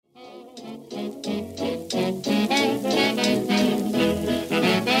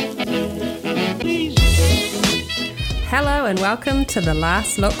Hello and welcome to the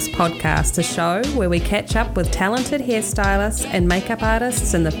Last Looks podcast, a show where we catch up with talented hairstylists and makeup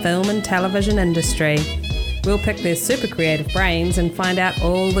artists in the film and television industry. We'll pick their super creative brains and find out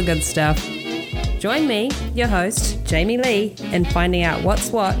all the good stuff. Join me, your host, Jamie Lee, in finding out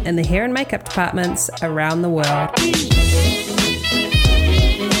what's what in the hair and makeup departments around the world.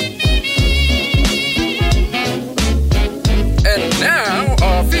 And now,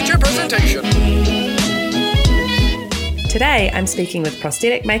 our feature presentation. Today, I'm speaking with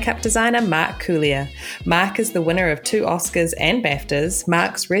prosthetic makeup designer Mark Coulier. Mark is the winner of 2 Oscars and BAFTAs.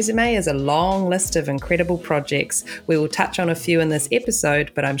 Mark's resume is a long list of incredible projects. We will touch on a few in this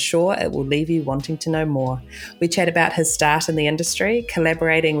episode, but I'm sure it will leave you wanting to know more. We chat about his start in the industry,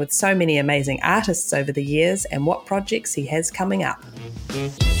 collaborating with so many amazing artists over the years, and what projects he has coming up.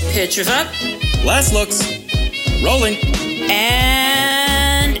 Pictures up. Last looks. Rolling.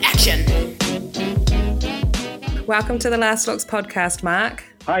 And action. Welcome to the Last Looks podcast, Mark.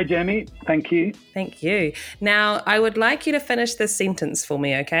 Hi, Jamie. Thank you. Thank you. Now, I would like you to finish this sentence for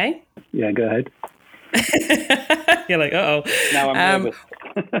me, okay? Yeah, go ahead. You're like, uh-oh. Now I'm nervous.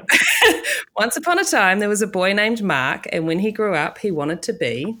 Once upon a time, there was a boy named Mark, and when he grew up, he wanted to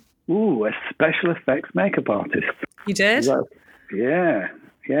be... Ooh, a special effects makeup artist. You did? Yeah.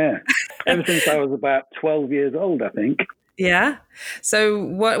 Ever since I was about 12 years old, I think. Yeah. So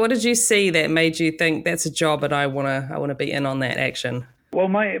what did you see that made you think that's a job and I wanna be in on that action? Well,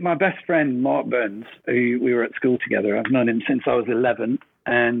 my best friend, Mark Burns, who we were at school together, I've known him since I was 11,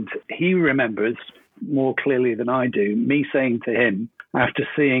 and he remembers more clearly than I do me saying to him after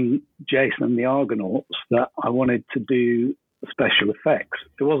seeing Jason and the Argonauts that I wanted to do special effects.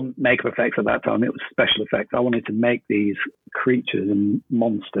 It wasn't makeup effects at that time, it was special effects. I wanted to make these creatures and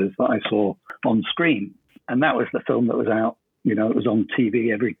monsters that I saw on screen. And that was the film that was out, it was on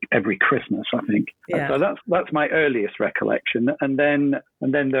TV every Christmas, I think. Yeah. So that's my earliest recollection. And then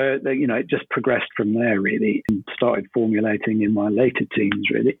it just progressed from there, really, and started formulating in my later teens,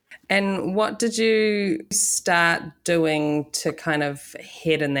 really. And what did you start doing to kind of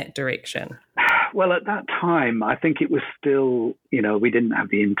head in that direction? Well, at that time, I think it was still, we didn't have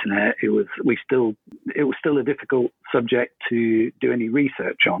the internet. It was still a difficult subject to do any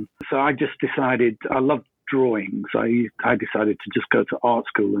research on. So I just decided I loved drawing. So I decided to just go to art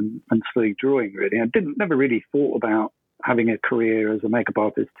school and study drawing, really. I never really thought about having a career as a makeup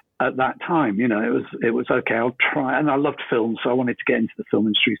artist at that time. It was okay, I'll try. And I loved film, so I wanted to get into the film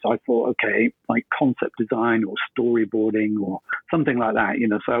industry. So I thought, okay, like concept design or storyboarding or something like that.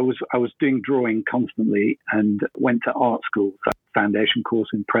 So I was doing drawing constantly and went to art school, so foundation course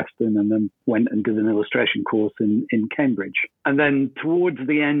in Preston, and then went and did an illustration course in Cambridge. And then towards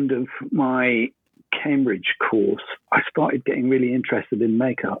the end of my Cambridge course, I started getting really interested in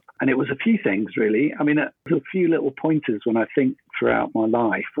makeup. And it was a few things, really. I mean, there's a few little pointers when I think throughout my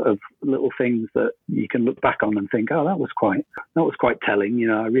life of little things that you can look back on and think, oh, that was quite telling.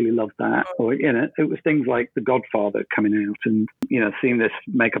 I really loved that. Or, it was things like The Godfather coming out and, seeing this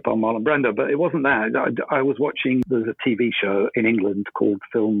makeup on Marlon Brando. But it wasn't that. I was watching, there's a TV show in England called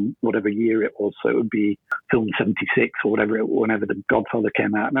Film, whatever year it was. So it would be Film 76 or whenever The Godfather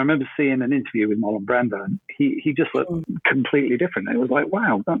came out. And I remember seeing an interview with Marlon Brando, and he just looked completely different. It was like,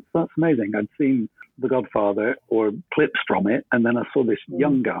 wow, that's amazing. I'd seen The Godfather or clips from it, and then I saw this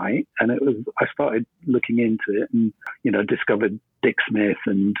young guy, and I started looking into it and discovered Dick Smith,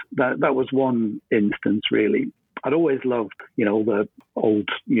 and that was one instance, really. I'd always loved all the old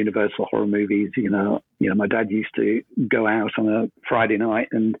Universal horror movies. My dad used to go out on a Friday night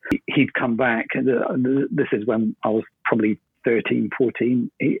and he'd come back, and this is when I was probably 13,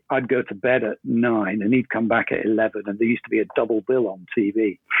 14, I'd go to bed at 9 and he'd come back at 11, and there used to be a double bill on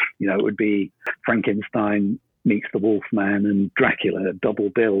TV. It would be Frankenstein meets the Wolfman and Dracula, a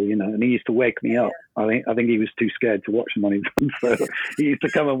double bill, and he used to wake me up. I think he was too scared to watch them on his own, so he used to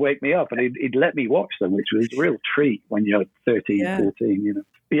come and wake me up, and he'd let me watch them, which was a real treat when you're 13, 14,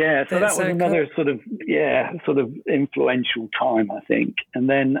 Yeah, so that was another cool. sort of influential time, I think. And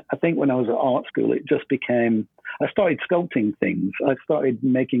then I think when I was at art school, it just became, I started sculpting things. I started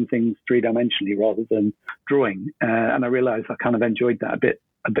making things 3-dimensionally rather than drawing. And I realized I kind of enjoyed that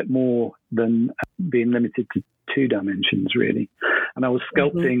a bit more than being limited to 2 dimensions, really. And I was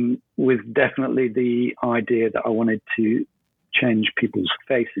sculpting with definitely the idea that I wanted to change people's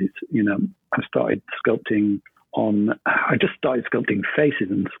faces. I started sculpting faces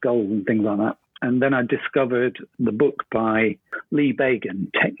and skulls and things like that. And then I discovered the book by Lee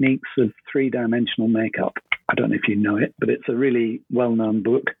Bagan, Techniques of Three-Dimensional Makeup. I don't know if you know it, but it's a really well-known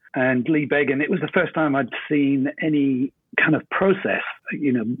book. And Lee Began, it was the first time I'd seen any kind of process,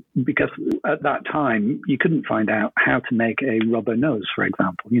 because at that time you couldn't find out how to make a rubber nose, for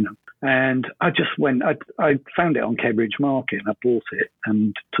example, And I just I found it on Cambridge Market and I bought it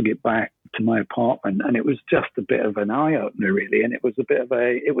and took it back to my apartment. And it was just a bit of an eye-opener, really. And it was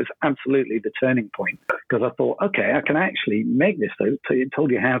it was absolutely the turning point, because I thought, okay, I can actually make this. So it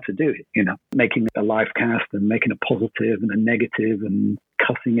told you how to do it, making a life cast and making a positive and a negative and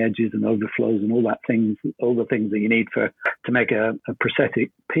cutting edges and overflows and all the things that you need to make a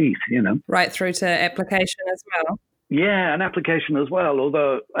prosthetic piece, Right through to application as well. Yeah, an application as well.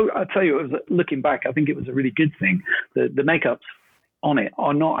 Although I tell you, looking back, I think it was a really good thing. The makeups on it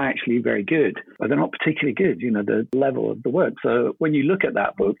are not actually very good. They're not particularly good, the level of the work. So when you look at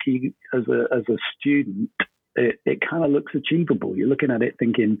that book, as a student, it kind of looks achievable. You're looking at it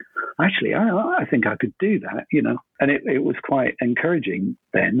thinking, actually, I think I could do that, And it was quite encouraging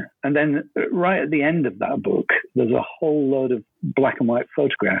then. And then right at the end of that book, there's a whole load of black and white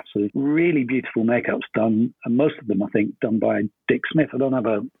photographs of really beautiful makeups done, and most of them, I think, done by Dick Smith. I don't have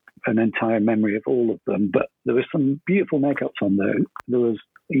an entire memory of all of them, but there were some beautiful makeups on there. There was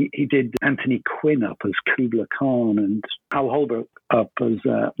he did Anthony Quinn up as Kubla Khan and Hal Holbrook up as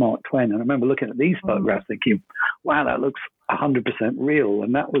Mark Twain. And I remember looking at these photographs thinking, wow, that looks 100% real.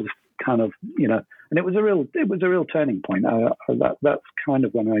 And that was kind of, and it was a real turning point. That's kind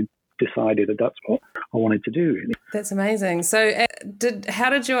of when I decided that that's what I wanted to do, really. That's amazing. So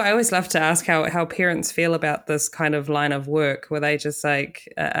I always love to ask how parents feel about this kind of line of work. Were they just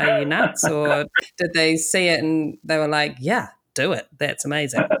like, are you nuts? Or did they see it and they were like, yeah, do it. That's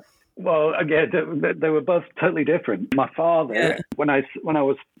amazing. Well, again, they were both totally different. My father, when I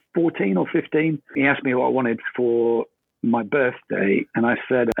was 14 or 15, he asked me what I wanted for my birthday, and I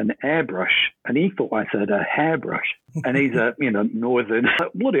said an airbrush, and he thought I said a hairbrush. And he's a northern,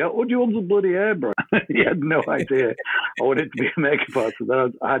 bloody hell, what do you want a bloody airbrush? He had no idea I wanted to be a makeup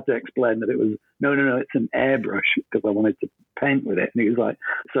artist. I had to explain that it was no, it's an airbrush, because I wanted to paint with it. And he was like,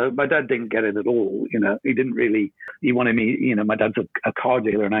 so my dad didn't get it at all. He didn't really. He wanted me. My dad's a car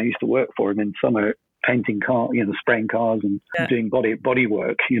dealer, and I used to work for him in summer, painting cars, spraying cars and doing body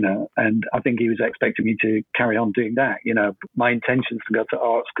work, and I think he was expecting me to carry on doing that. My intentions to go to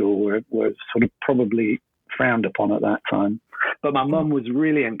art school were sort of probably frowned upon at that time. But my mum was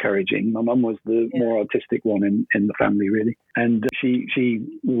really encouraging. My mum was the more artistic one in the family, really. And she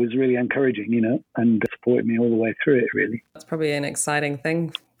was really encouraging, and supported me all the way through it, really. It's probably an exciting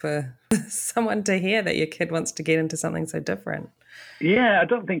thing for someone to hear, that your kid wants to get into something so different. Yeah, I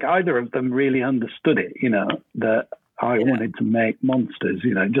don't think either of them really understood it, that I wanted to make monsters.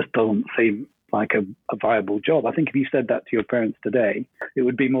 It just doesn't seem like a viable job. I think if you said that to your parents today, it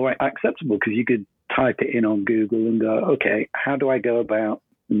would be more acceptable, because you could type it in on Google and go, okay, how do I go about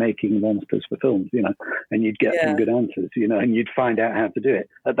making monsters for films, and you'd get some good answers, and you'd find out how to do it.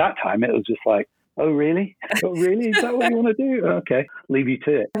 At that time, it was just like, oh, really? Oh, really? Is that what you want to do? Okay, leave you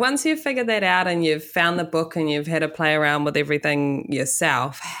to it. Once you've figured that out and you've found the book and you've had to play around with everything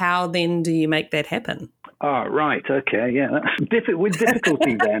yourself, how then do you make that happen? Oh, right. Okay. Yeah. That's with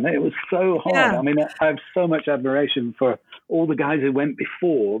difficulty then. It was so hard. Yeah. I mean, I have so much admiration for all the guys who went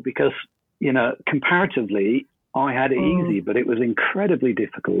before, because, comparatively, I had it easy, but it was incredibly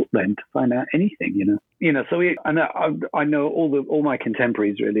difficult then to find out anything, So I know all my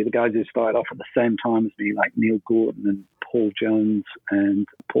contemporaries, really, the guys who started off at the same time as me, like Neil Gordon and Paul Jones and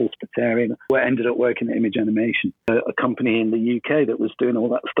Paul Spiteri, who ended up working at Image Animation, a company in the UK that was doing all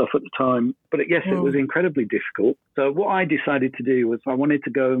that stuff at the time. But yes, it was incredibly difficult. So what I decided to do was I wanted to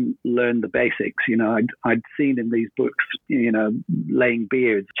go and learn the basics. I'd seen in these books, laying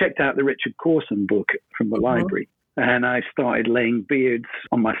beards. Checked out the Richard Corson book from the library. And I started laying beards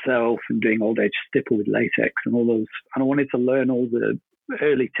on myself and doing old age stipple with latex and all those. And I wanted to learn all the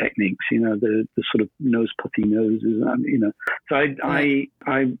early techniques, the sort of nose putty noses, So I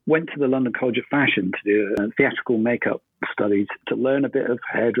went to the London College of Fashion to do a theatrical makeup studies to learn a bit of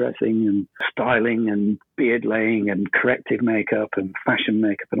hairdressing and styling and beard laying and corrective makeup and fashion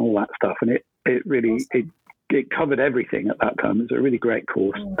makeup and all that stuff. And it really it covered everything at that time. It was a really great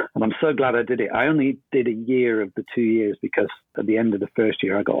course, and I'm so glad I did it. I only did a year of the 2 years, because at the end of the first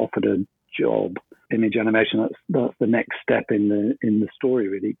year I got offered a job. Image Animation, that's the next step in the story,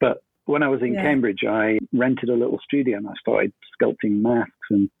 really. But when I was in Cambridge, I rented a little studio and I started sculpting masks,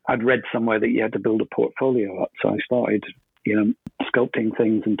 and I'd read somewhere that you had to build a portfolio up, so I started sculpting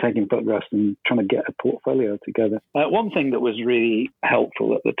things and taking photographs and trying to get a portfolio together. One thing that was really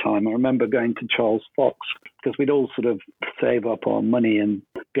helpful at the time, I remember going to Charles Fox, because we'd all sort of save up our money and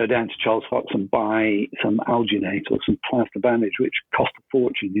go down to Charles Fox and buy some alginate or some plaster bandage, which cost a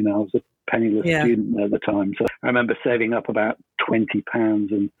fortune. I was a penniless student at the time. So I remember saving up about £20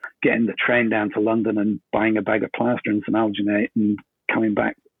 and getting the train down to London and buying a bag of plaster and some alginate and coming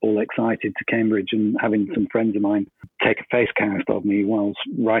back all excited to Cambridge and having some friends of mine take a face cast of me whilst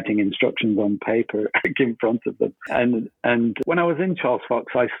writing instructions on paper in front of them. And when I was in Charles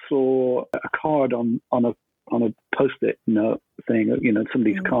Fox, I saw a card on a post-it note thing,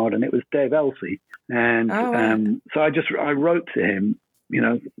 somebody's card, and it was Dave Elsey. And so I wrote to him,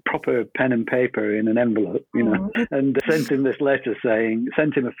 proper pen and paper in an envelope, and sent him this letter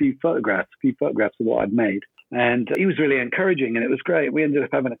sent him a few photographs of what I'd made. And he was really encouraging, and it was great. We ended up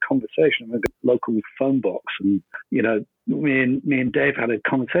having a conversation with a local phone box, and me and Dave had a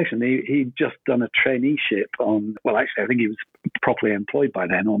conversation. He'd just done a traineeship on. Well, actually, I think he was properly employed by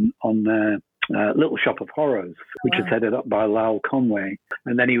then on Little Shop of Horrors, which was headed up by Lyle Conway,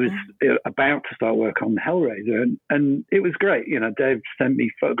 and then he was about to start work on Hellraiser, and it was great. Dave sent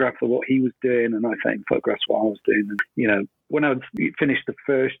me photographs of what he was doing, and I sent photographs of what I was doing, and when I finished the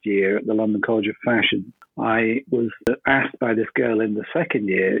first year at the London College of Fashion, I was asked by this girl in the second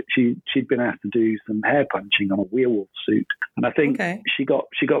year. She'd been asked to do some hair punching on a werewolf suit, and I think she got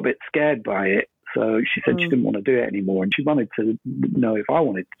a bit scared by it. So she said she didn't want to do it anymore, and she wanted to know if I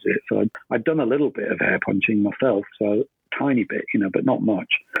wanted to do it. So I'd done a little bit of hair punching myself, so tiny bit, but not much.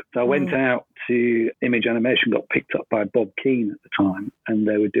 So I went out to Image Animation, got picked up by Bob Keane at the time, and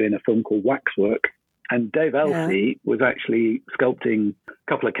they were doing a film called Waxwork. And Dave Elsey was actually sculpting a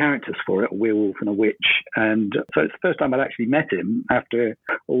couple of characters for it, a werewolf and a witch. And so it's the first time I'd actually met him after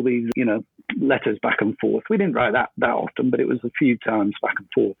all these, letters back and forth. We didn't write that often, but it was a few times back and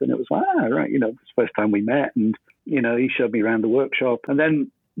forth. And it was like, right, it's the first time we met. And, he showed me around the workshop. And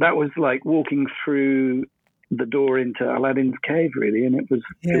then that was like walking through the door into Aladdin's cave, really. And it was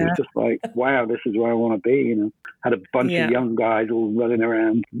just like, wow, this is where I want to be. Had a bunch of young guys all running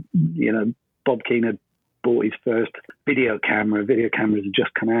around, Bob Keane had bought his first video camera. Video cameras had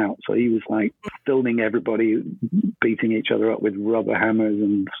just come out. So he was like filming everybody beating each other up with rubber hammers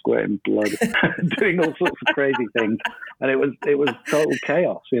and squirting blood, doing all sorts of crazy things. And it was total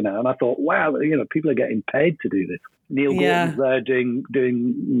chaos, And I thought, wow, people are getting paid to do this. Neil Gordon was there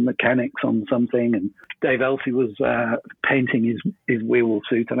doing mechanics on something, and Dave Elsey was painting his werewolf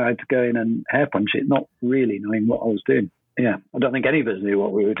suit, and I had to go in and hair punch it, not really knowing what I was doing. Yeah, I don't think any of us knew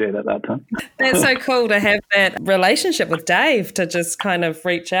what we were doing at that time. That's so cool to have that relationship with Dave, to just kind of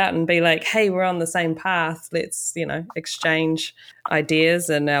reach out and be like, hey, we're on the same path. Let's, exchange ideas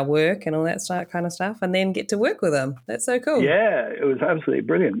and our work and all that kind of stuff, and then get to work with him. That's so cool. Yeah, it was absolutely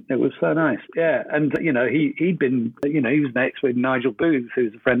brilliant. It was so nice. Yeah, and, he'd been, he was next with Nigel Booth,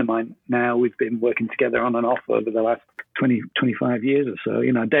 who's a friend of mine now. We've been working together on and off over the last 25 years or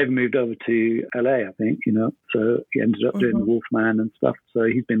so. Dave moved over to LA, I think, so he ended up doing the Wolfman and stuff. So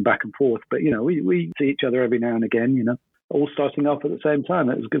he's been back and forth. But, we see each other every now and again, all starting off at the same time.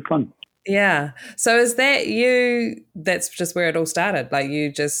 It was good fun. Yeah. So is that that's just where it all started? Like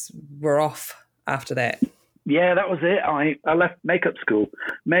you just were off after that? Yeah, that was it. I left makeup school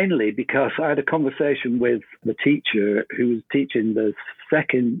mainly because I had a conversation with the teacher who was teaching the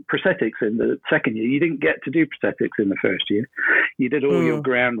prosthetics in the second year. You didn't get to do prosthetics in the first year. You did all your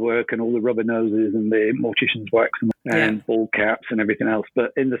groundwork and all the rubber noses and the mortician's wax and ball caps and everything else.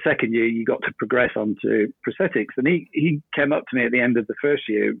 But in the second year, you got to progress onto prosthetics. And he came up to me at the end of the first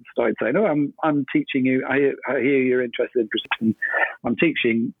year, started saying, "Oh, I'm teaching you. I hear you're interested in prosthetics. I'm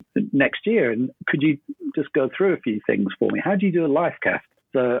teaching next year. And could you just go through a few things for me? How do you do a life cast?"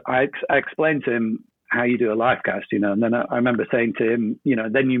 So I explained to him how you do a life cast, and then I remember saying to him,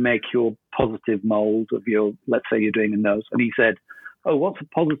 then you make your positive mold of your, let's say you're doing a nose. And he said, "Oh, what's a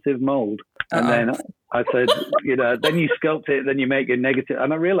positive mold?" And then I said, then you sculpt it, then you make your negative.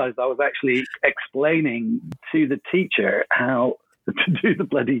 And I realized I was actually explaining to the teacher how to do the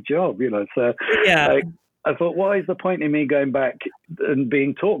bloody job, So I thought, what is the point in me going back and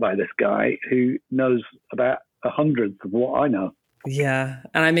being taught by this guy who knows about 100th of what I know? Yeah.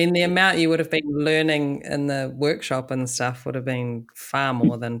 And I mean, the amount you would have been learning in the workshop and stuff would have been far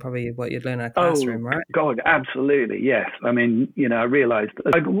more than probably what you'd learn in a classroom, right? God, absolutely. Yes. I mean, I realized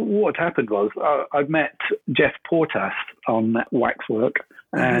what happened was I'd met Jeff Portas on Waxwork,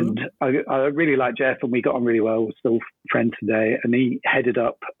 and I really liked Jeff, and we got on really well. We're still friends today. And he headed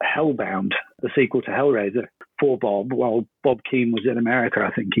up Hellbound, the sequel to Hellraiser, for Bob, while Bob Keane was in America.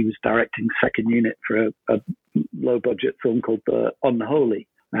 I think he was directing second unit for a low-budget film called The Unholy,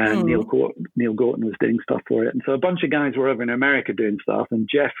 and Neil Gorton was doing stuff for it. And so a bunch of guys were over in America doing stuff, and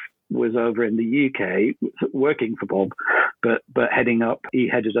Jeff was over in the UK working for Bob, but he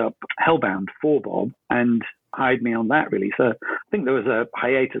headed up Hellbound for Bob and hired me on that, really. So I think there was a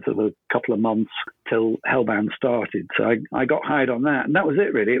hiatus of a couple of months till Hellbound started. So I got hired on that, and that was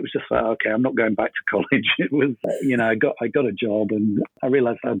it, really. It was just like, okay, I'm not going back to college. It was, I got a job, and I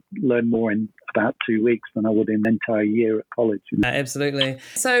realized I'd learn more in about 2 weeks than I would in an entire year at college. Absolutely.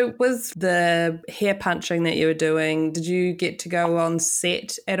 So was the hair punching that you were doing, did you get to go on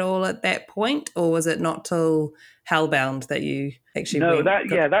set at all at that point, or was it not till Hellbound that you actually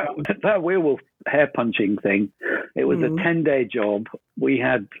that werewolf hair punching thing, it was a 10-day job. We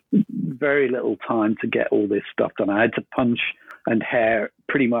had very little time to get all this stuff done. I had to punch and hair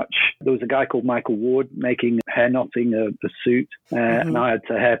pretty much. There was a guy called Michael Ward making hair knotting a suit, and I had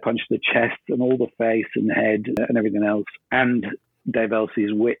to hair punch the chest and all the face and head and everything else, and Dave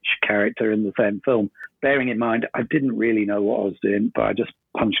Elsey's witch character in the same film. Bearing in mind, I didn't really know what I was doing, but I just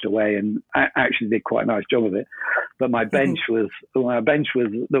punched away, and I actually did quite a nice job of it. But my bench was,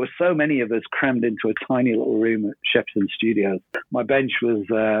 there were so many of us crammed into a tiny little room at Shepperton Studios. My bench was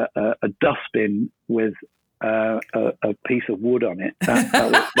a dustbin with a piece of wood on it.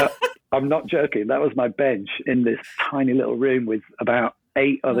 I'm not joking. That was my bench in this tiny little room with about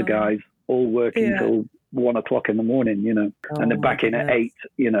 8 other guys all working till 1 o'clock in the morning, and they're back in at 8,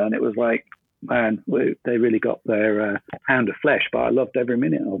 and it was like, man, they really got their pound of flesh, but I loved every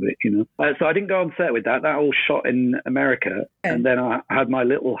minute of it, So I didn't go on set with that. That all shot in America. And then I had my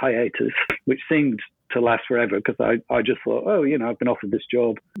little hiatus, which seemed to last forever, because I just thought, I've been offered this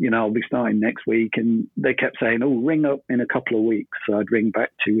job, I'll be starting next week. And they kept saying, ring up in a couple of weeks. So I'd ring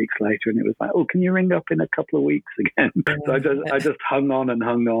back 2 weeks later, and it was like, can you ring up in a couple of weeks again? So I just hung on, and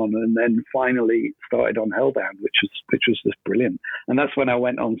then finally started on Hellbound, which was just brilliant. And that's when I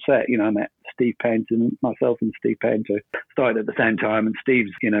went on set. I met Steve Painter, and myself and Steve Painter started at the same time. And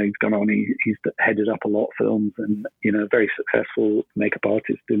Steve's, he's gone on, he's headed up a lot of films, and, very successful makeup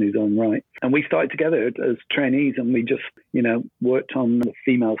artist in his own right. And we started together as trainees, and we just, worked on the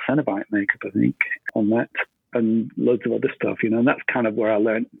female Cenobite makeup, I think, on that, and loads of other stuff, and that's kind of where I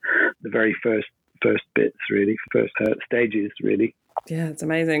learned the very first bits, really, first stages, really. Yeah, it's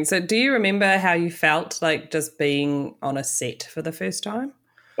amazing. So do you remember how you felt like just being on a set for the first time?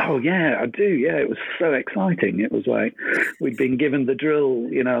 Oh, yeah, I do. Yeah, it was so exciting. It was like we'd been given the drill,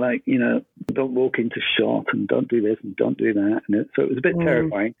 don't walk into shot and don't do this and don't do that. And so it was a bit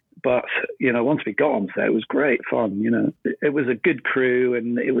terrifying. But, once we got on set, it was great fun. It was a good crew,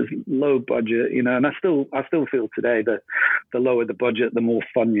 and it was low budget, and I still feel today that the lower the budget, the more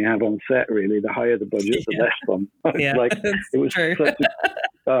fun you have on set, really. The higher the budget, the less fun. It was true.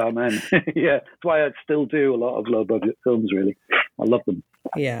 Oh, man. Yeah, that's why I still do a lot of low budget films, really. I love them.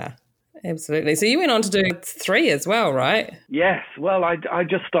 Yeah, absolutely. So you went on to do 3 as well, right? Yes. Well, I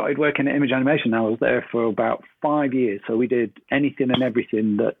just started working at Image Animation. I was there for about 5 years. So we did anything and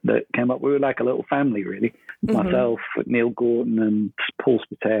everything that came up. We were like a little family, really. Myself, Neil Gorton, and Paul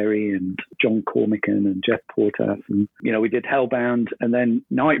Spiteri, and John Cormican, and Jeff Portas. And, we did Hellbound, and then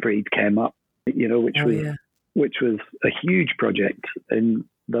Nightbreed came up, which was a huge project in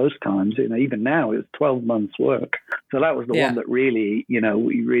those times. Even now, it was 12 months work. So that was the one that really,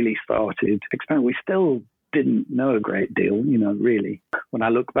 we really started experimenting. We still didn't know a great deal, really. When I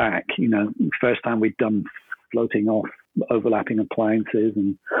look back, first time we'd done floating off overlapping appliances,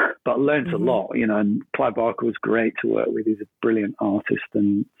 but learned a lot, and Clive Barker was great to work with. He's a brilliant artist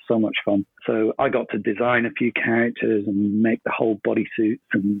and so much fun. So I got to design a few characters and make the whole bodysuits,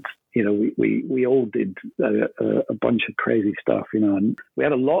 and we all did a bunch of crazy stuff, and we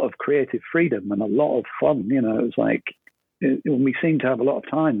had a lot of creative freedom and a lot of fun. It was like, when we seem to have a lot of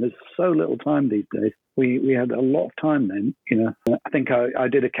time, there's so little time these days. We had a lot of time then, I think I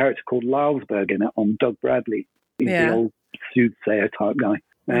did a character called Lalsberg in it on Doug Bradley. He's the old soothsayer type guy.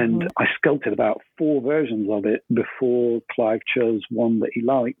 And I sculpted about 4 versions of it before Clive chose one that he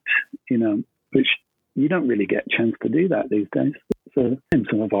liked, which you don't really get a chance to do that these days. So in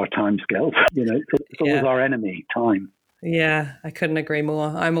some of our time scales, it's always our enemy, time. Yeah, I couldn't agree more.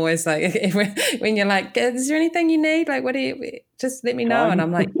 I'm always like, when you're like, is there anything you need? Like, what do you, just let me know. And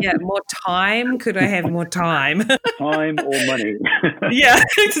I'm like, yeah, more time. Could I have more time? Time or money. Yeah,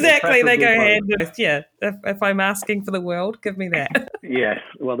 exactly. They go hand in hand. Yeah, if I'm asking for the world, give me that. Yes.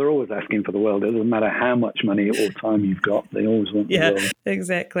 Well, they're always asking for the world. It doesn't matter how much money or time you've got. They always want the world.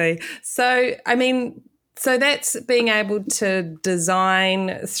 Exactly. So, I mean, So that's being able to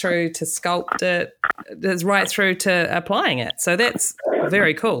design through to sculpt it, right through to applying it. So that's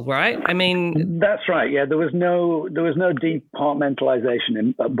very cool, right? I mean, that's right. Yeah, there was no departmentalization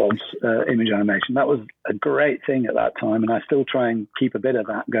in Bob's image animation. That was a great thing at that time, and I still try and keep a bit of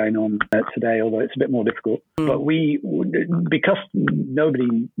that going on today, although it's a bit more difficult. But because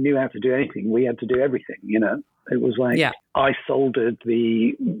nobody knew how to do anything, we had to do everything. It was like I soldered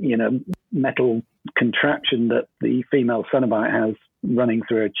the metal contraption that the female Cenobite has running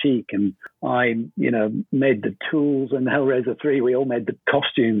through her cheek, and I made the tools, and Hellraiser 3 we all made the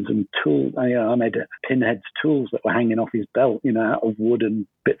costumes and tools. I made Pinhead's tools that were hanging off his belt, out of wood and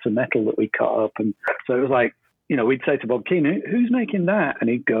bits of metal that we cut up. And so it was like, we'd say to Bob Keane, who's making that? And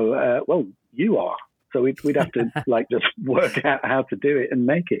he'd go, well, you are. So we'd have to just work out how to do it and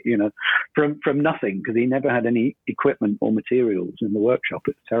make it, from nothing, because he never had any equipment or materials in the workshop.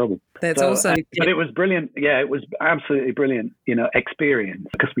 It's terrible. That's awesome. But it was brilliant. Yeah, it was absolutely brilliant, experience,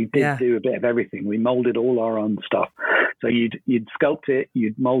 because we did do a bit of everything. We molded all our own stuff. So you'd sculpt it,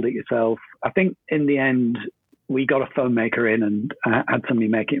 you'd mold it yourself. I think in the end, we got a foam maker in and had somebody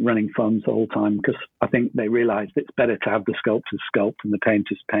make it running foams the whole time, because I think they realized it's better to have the sculptors sculpt and the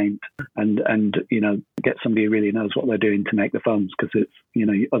painters paint and get somebody who really knows what they're doing to make the foams, because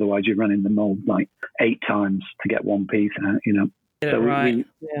it's, otherwise you're running the mold like 8 times to get one piece out, So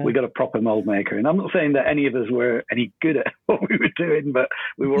we got a proper mold maker. And I'm not saying that any of us were any good at what we were doing, but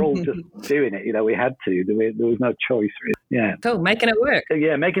we were all just doing it. We had to. There was no choice, really. Yeah. Cool, making it work.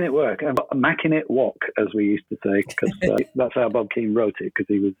 Yeah, making it work. Macking it walk, as we used to say, because that's how Bob Keane wrote it, because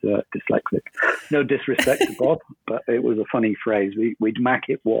he was dyslexic. No disrespect to Bob, but it was a funny phrase. We'd mack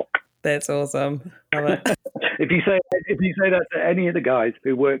it walk. That's awesome. Love it. If you say that to any of the guys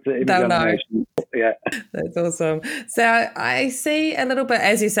who worked at Image Animation, yeah, that's awesome. So I see a little bit,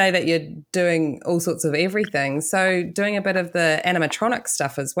 as you say, that you're doing all sorts of everything. So doing a bit of the animatronic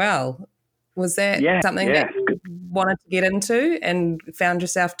stuff as well. Was that something that you wanted to get into and found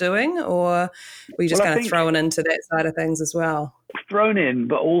yourself doing, or were you just kind of thrown into that side of things as well? Thrown in,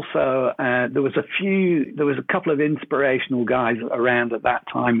 but also there was a couple of inspirational guys around at that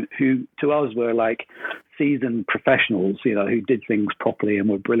time who to us were like seasoned professionals, who did things properly and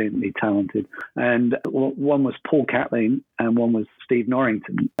were brilliantly talented. And one was Paul Catlin and one was Steve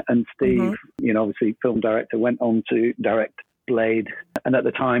Norrington. And Steve, obviously film director, went on to direct Blade, and at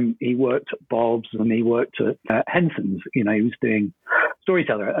the time he worked at Bob's and he worked at Henson's. He was doing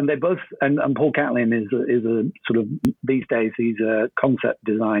storyteller, and they both and Paul Catlin is a sort of, these days he's a concept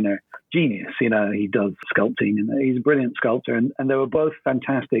designer genius. He does sculpting and he's a brilliant sculptor, and they were both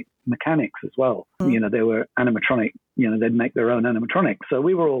fantastic mechanics as well. They wwere animatronic. They'd make their own animatronics. So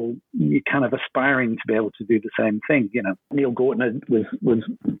we were all kind of aspiring to be able to do the same thing. Neil Gorton was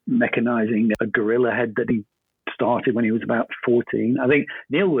mechanizing a gorilla head that he started when he was about 14. I think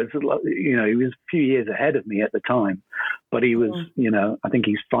Neil was, he was a few years ahead of me at the time, but he was, I think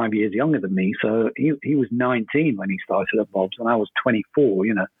he's 5 years younger than me. So he was 19 when he started at Bob's, and I was 24.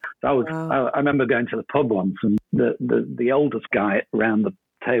 So I remember going to the pub once, and the oldest guy around the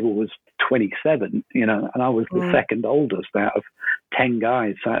table was 27, and I was the second oldest out of 10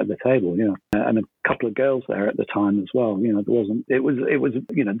 guys sat at the table, and a couple of girls there at the time as well. It was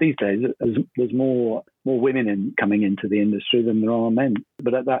these days there's more women coming into the industry than there are men,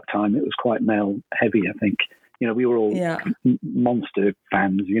 but at that time it was quite male heavy. I think we were all monster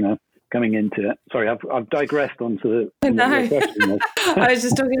fans, coming into it. Sorry, I've digressed onto the question. I was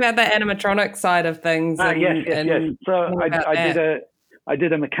just talking about the animatronic side of things. Yes. So I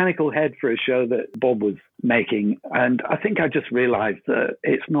did a mechanical head for a show that Bob was making, and I think I just realized that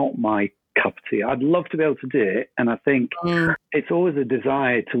it's not my cup of tea. I'd love to be able to do it, and I think it's always a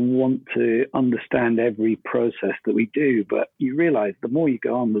desire to want to understand every process that we do, but you realize the more you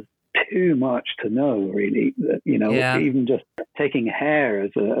go on, there's too much to know, really. Even just taking hair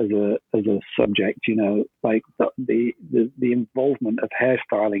as a subject, like the involvement of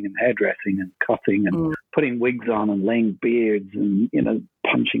hairstyling and hairdressing and cutting and putting wigs on and laying beards and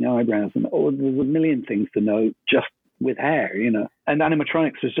punching eyebrows, and there's a million things to know just with hair, and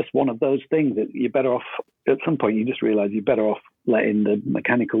animatronics was just one of those things that you're better off, at some point you just realize you're better off letting the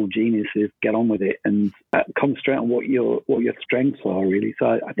mechanical geniuses get on with it and concentrate on what your strengths are, really.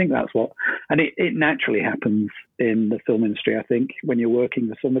 So I think that's what, and it naturally happens in the film industry. I think when you're working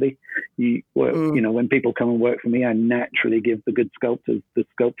with somebody, you work, when people come and work for me, I naturally give the good sculptors the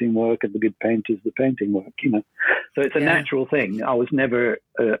sculpting work and the good painters the painting work, So it's a natural thing. I was never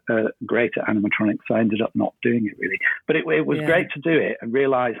great at animatronics, so I ended up not doing it, really. But it was great to do it and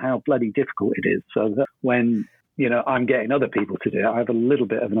realize how bloody difficult it is, so that when I'm getting other people to do it, I have a little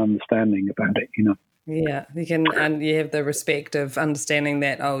bit of an understanding about it, Yeah, you can, and you have the respect of understanding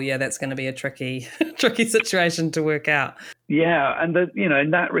that, oh yeah, that's going to be a tricky situation to work out. Yeah, and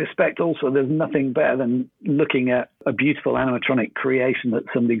in that respect also, there's nothing better than looking at a beautiful animatronic creation that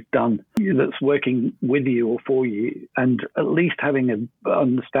somebody's done that's working with you or for you, and at least having an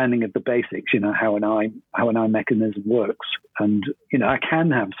understanding of the basics, how an eye mechanism works. And, I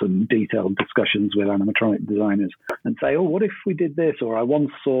can have some detailed discussions with animatronic designers and say, oh, what if we did this? Or I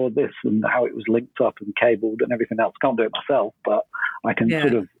once saw this and how it was linked up and cabled and everything else. Can't do it myself, but I can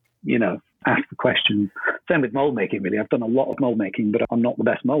sort of, ask the question. Same with mold making, really. I've done a lot of mold making, but I'm not the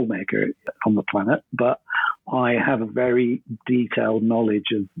best mold maker on the planet. But I have a very detailed knowledge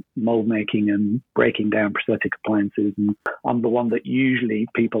of mold making and breaking down prosthetic appliances. And I'm the one that usually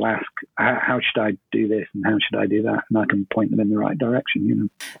people ask, how should I do this and how should I do that? And I can point them in the right direction,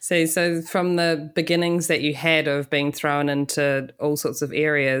 So from the beginnings that you had of being thrown into all sorts of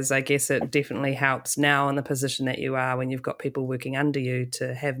areas, I guess it definitely helps now in the position that you are when you've got people working under you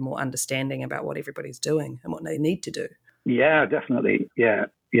to have more understanding about what everybody's doing and what they need to do. Yeah, definitely. Yeah.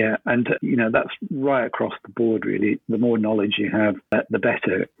 And, that's right across the board, really. The more knowledge you have, the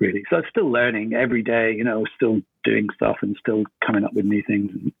better, really. So still learning every day, still doing stuff and still coming up with new things.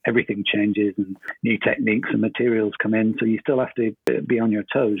 And everything changes and new techniques and materials come in. So you still have to be on your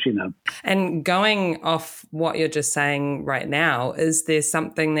toes, And going off what you're just saying right now, is there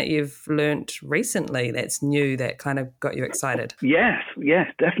something that you've learnt recently that's new that kind of got you excited? Yes,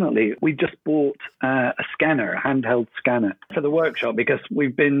 definitely. We just bought a scanner, a handheld scanner for the workshop because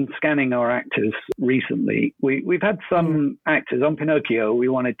we've been scanning our actors recently. We've had some actors on Pinocchio. We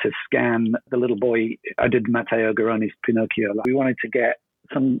wanted to scan the little boy. I did Matteo Garoni's Pinocchio. We wanted to get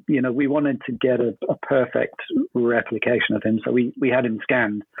a perfect replication of him. So we had him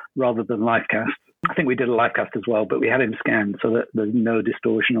scanned rather than live cast. I think we did a live cast as well, but we had him scanned so that there's no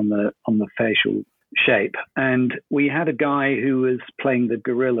distortion on the facial shape. And we had a guy who was playing the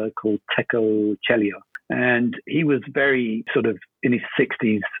gorilla called Teco Celio. And he was very sort of in his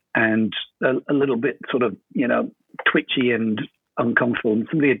 60s and a little bit sort of, twitchy and uncomfortable. And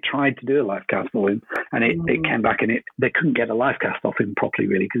somebody had tried to do a live cast for him and it came back and they couldn't get a live cast off him properly,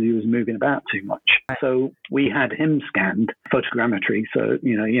 really, because he was moving about too much. So we had him scanned, photogrammetry. So,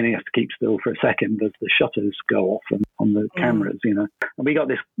 you only have to keep still for a second as the shutters go off on the cameras, And we got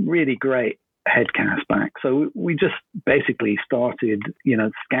this really great head cast back. So we just basically started,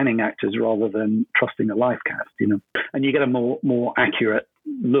 scanning actors rather than trusting a live cast, and you get a more accurate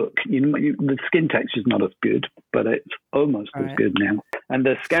look. The skin texture is not as good, but it's almost as good now. And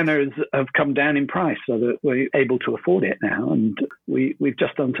the scanners have come down in price so that we're able to afford it now. And we've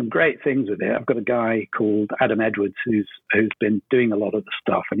just done some great things with it. I've got a guy called Adam Edwards who's been doing a lot of the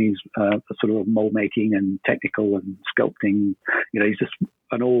stuff, and he's a sort of mold making and technical and sculpting. He's just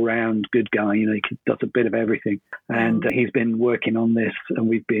an all-round good guy. He does a bit of everything. And he's been working on this, and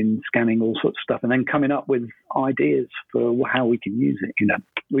we've been scanning all sorts of stuff and then coming up with ideas for how we can use it.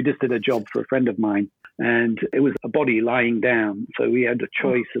 We just did a job for a friend of mine, and it was a body lying down. So we had a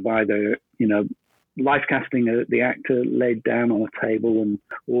choice of either, live casting the actor laid down on a table,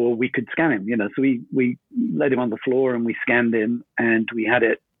 or we could scan him. So we laid him on the floor and we scanned him, and we had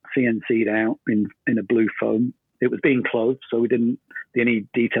it CNC'd out in a blue foam. It was being clothed, so the only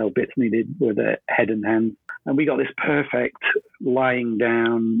detailed bits needed were the head and hands. And we got this perfect lying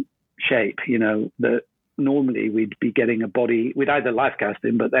down shape, that normally we'd be getting a body, we'd either live cast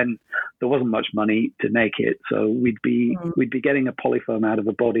him, but then there wasn't much money to make it. So we'd be getting a polyfoam out of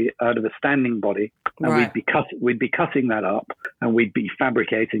a standing body, and we'd be cutting that up and we'd be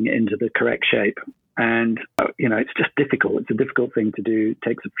fabricating it into the correct shape. And, it's just difficult. It's a difficult thing to do. It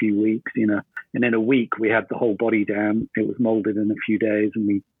takes a few weeks, and in a week we had the whole body down. It was molded in a few days and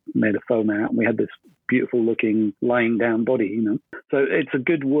we made a foam out and we had this beautiful looking lying down body, So it's a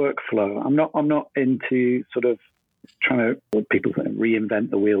good workflow. I'm not into sort of trying to, what people say, reinvent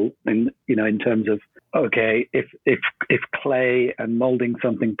the wheel in terms of, okay, if clay and molding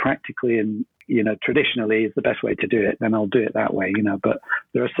something practically and, traditionally is the best way to do it, then I'll do it that way, but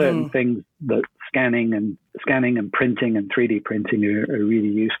there are certain things that scanning and printing and 3D printing are really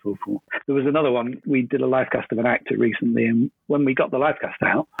useful for. There was another one, we did a live cast of an actor recently, and when we got the live cast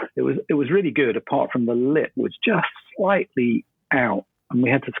out, it was really good, apart from the lip was just slightly out, and we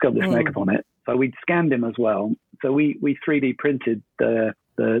had to sculpt this makeup on it. So we'd scanned him as well. So we 3D printed the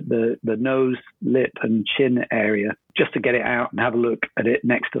nose, lip and chin area just to get it out and have a look at it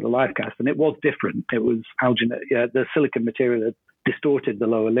next to the live cast. And it was different. It was alginate. Yeah, the silicone material had distorted the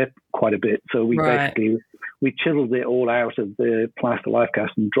lower lip quite a bit. So we basically chiseled it all out of the plaster live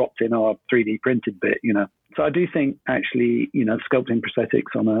cast and dropped in our 3D printed bit, So I do think actually, sculpting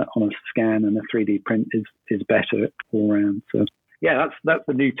prosthetics on a scan and a 3D print is better all around. So yeah, that's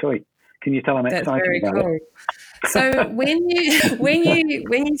the new toy. Can you tell I'm excited That's very about cool. it? So when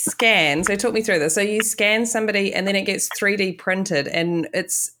you scan, so talk me through this. So you scan somebody and then it gets 3D printed, and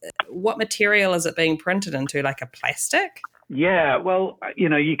what material is it being printed into? Like a plastic? Yeah, well,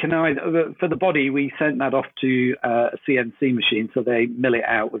 you can either, for the body, we sent that off to a CNC machine, so they mill it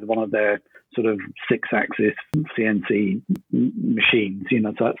out with one of their sort of 6-axis CNC machines,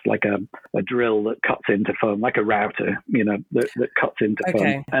 so that's like a drill that cuts into foam, like a router, that cuts into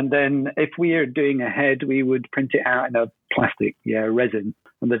foam. And then if we are doing a head, we would print it out in a plastic, resin.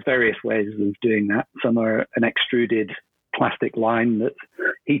 And there's various ways of doing that. Some are an extruded plastic line that's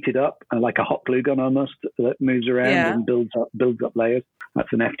heated up like a hot glue gun almost, that moves around and builds up layers.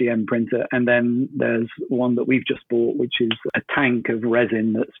 That's an FDM printer. And then there's one that we've just bought, which is a tank of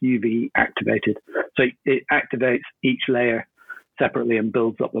resin that's UV activated. So it activates each layer separately and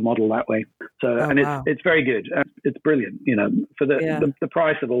builds up the model that way. So it's very good. It's brilliant, for the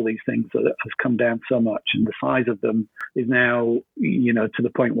price of all these things that has come down so much, and the size of them is now, to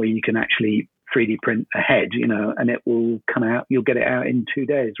the point where you can actually 3D print a head, and it will come out. You'll get it out in 2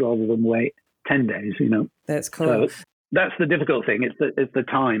 days rather than wait 10 days. That's cool. So that's the difficult thing. It's the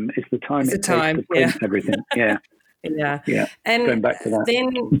time. It's the time it takes to print everything. Yeah. Yeah. And going back to that,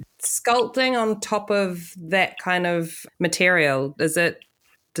 then sculpting on top of that kind of material, does it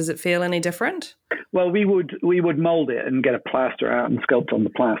feel any different? Well, we would mold it and get a plaster out and sculpt on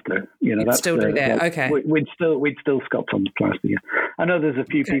the plaster. You'd still do that. Okay. We'd still sculpt on the plaster. Yeah. I know there's a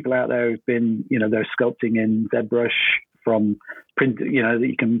few people out there who've been, they're sculpting in ZBrush from print, that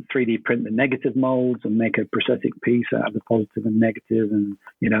you can 3D print the negative molds and make a prosthetic piece out of the positive and negative. And,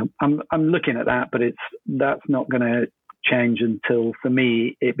 I'm looking at that, but that's not going to change until, for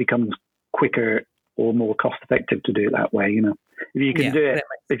me, it becomes quicker or more cost effective to do it that way. If you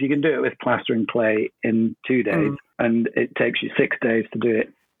can do it with plaster and clay in 2 days, and it takes you 6 days to do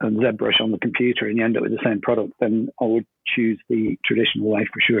it on ZBrush on the computer, and you end up with the same product, then I would choose the traditional way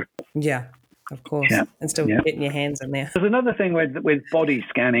for sure. Yeah, of course. Yeah. And still getting your hands in there. There's another thing with body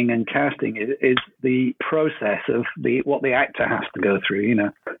scanning and casting is the process of what the actor has to go through.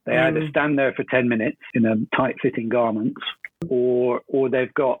 They either stand there for 10 minutes in a tight-fitting garments, or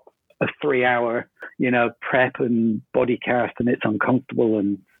they've got a 3-hour, prep and body cast, and it's uncomfortable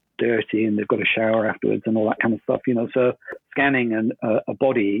and dirty, and they've got a shower afterwards and all that kind of stuff. So scanning a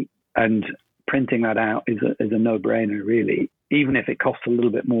body and printing that out is a no-brainer, really. Even if it costs a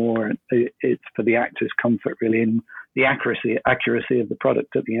little bit more, it's for the actor's comfort, really, and the accuracy of the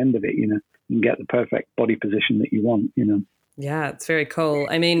product at the end of it. You can get the perfect body position that you want. Yeah, it's very cool.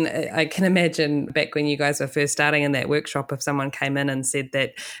 I mean, I can imagine back when you guys were first starting in that workshop, if someone came in and said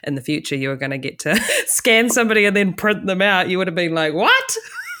that in the future you were going to get to scan somebody and then print them out, you would have been like, what?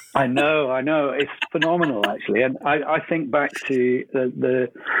 I know. It's phenomenal, actually. And I think back to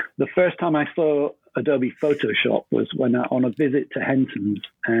the first time I saw Adobe Photoshop was when on a visit to Henson's,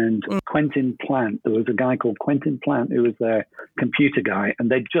 and Quentin Plant, there was a guy called Quentin Plant who was their computer guy, and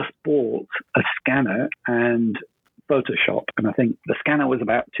they'd just bought a scanner and Photoshop, and I think the scanner was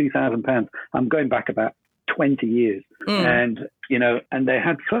about £2,000. I'm going back about 20 years, and they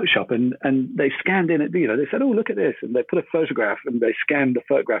had Photoshop, and they scanned in it. They said, "Oh, look at this," and they put a photograph, and they scanned the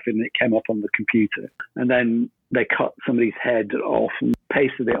photograph, and it came up on the computer, and then they cut somebody's head off and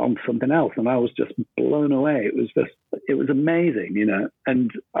pasted it on something else, and I was just blown away. It was amazing,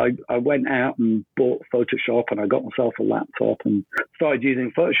 And I went out and bought Photoshop, and I got myself a laptop and started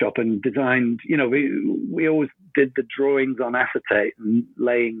using Photoshop and designed. We always did the drawings on acetate and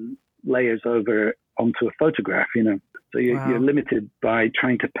laying layers over onto a photograph, So you're limited by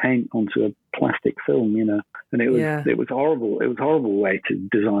trying to paint onto a plastic film, And it was horrible. It was a horrible way to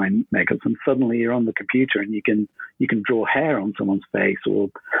design makeups. And suddenly you're on the computer and you can draw hair on someone's face, or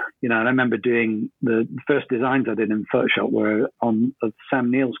and I remember doing the first designs I did in Photoshop were of Sam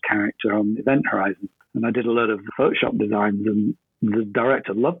Neill's character on Event Horizon, and I did a lot of Photoshop designs, and the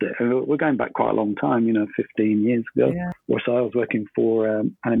director loved it. We're going back quite a long time, 15 years ago or so. I was working for a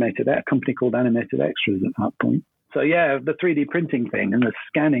company called Animated Extras at that point. So the 3D printing thing and the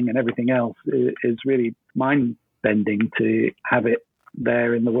scanning and everything else is really mind-bending to have it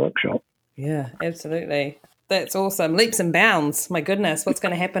there in the workshop. Yeah, absolutely. That's awesome. Leaps and bounds. My goodness, what's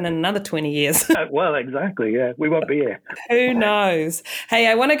going to happen in another 20 years? Well, exactly, yeah. We won't be here. Who knows? Hey,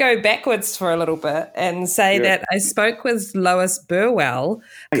 I want to go backwards for a little bit and say that I spoke with Lois Burwell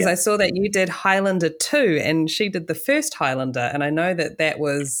because I saw that you did Highlander 2 and she did the first Highlander, and I know that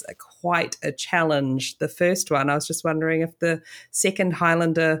was quite a challenge, the first one. I was just wondering if the second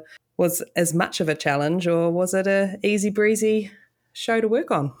Highlander was as much of a challenge, or was it a easy breezy show to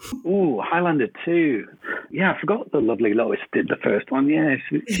work on? Ooh, Highlander 2. Yeah, I forgot the lovely Lois did the first one. Yeah,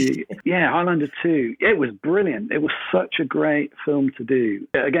 Highlander 2. Yeah, it was brilliant. It was such a great film to do.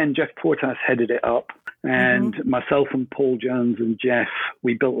 Again, Jeff Portas headed it up, and myself and Paul Jones and Jeff,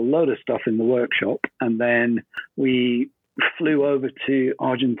 we built a load of stuff in the workshop, and then we flew over to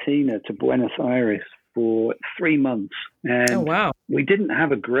Argentina, to Buenos Aires, for 3 months. And we didn't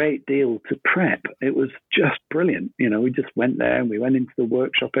have a great deal to prep. It was just brilliant. We just went there and we went into the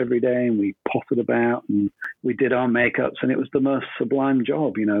workshop every day and we potted about and we did our makeups, and it was the most sublime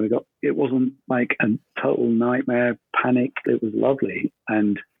job. It wasn't like a total nightmare panic. It was lovely.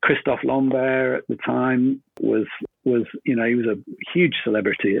 And Christophe Lambert at the time was he was a huge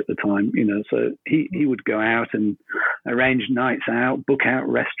celebrity at the time, so he would go out and arrange nights out, book out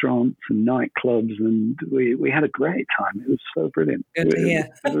restaurants and nightclubs, and we had a great time. It was so brilliant. Good to hear.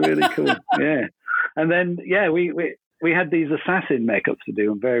 It was really cool. Yeah. And then, we had these assassin makeups to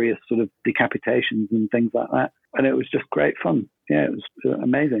do and various sort of decapitations and things like that. And it was just great fun. Yeah, it was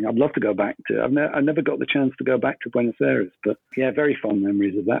amazing. I'd love to go back to it. I never got the chance to go back to Buenos Aires, but yeah, very fond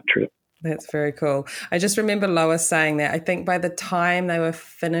memories of that trip. That's very cool. I just remember Lois saying that I think by the time they were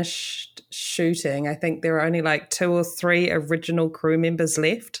finished shooting, I think there were only like 2 or 3 original crew members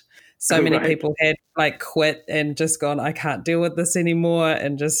left. So many people had quit and just gone, I can't deal with this anymore.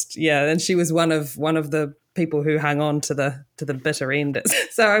 And just, and she was one of the people who hung on to the bitter end.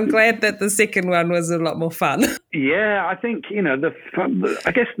 So I'm glad that the second one was a lot more fun. Yeah, I think,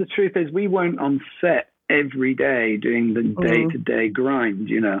 I guess the truth is we weren't on set every day doing the day-to-day grind.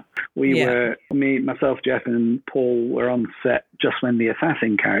 We were, myself, Jeff and Paul were on set just when the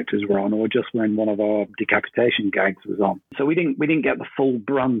assassin characters were on, or just when one of our decapitation gags was on. So we didn't get the full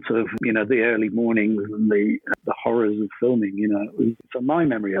brunt of, the early mornings and the horrors of filming, So my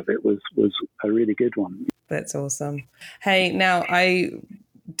memory of it was a really good one. That's awesome. Hey, now I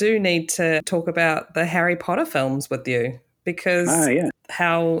do need to talk about the Harry Potter films with you, because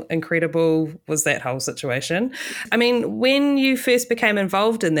how incredible was that whole situation? I mean, when you first became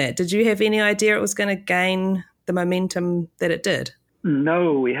involved in that, did you have any idea it was going to gain the momentum that it did?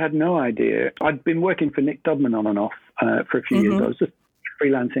 No, we had no idea. I'd been working for Nick Dubman on and off for a few years. I was just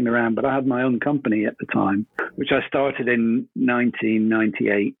freelancing around, but I had my own company at the time, which I started in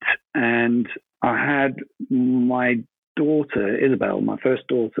 1998. And I had my daughter, Isabel, my first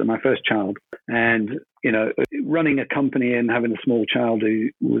child. And, running a company and having a small child who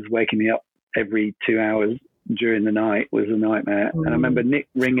was waking me up every 2 hours during the night was a nightmare. And I remember Nick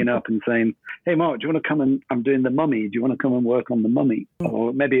ringing up and saying, hey, Mark, do you want to come and, I'm doing The Mummy, do you want to come and work on The Mummy?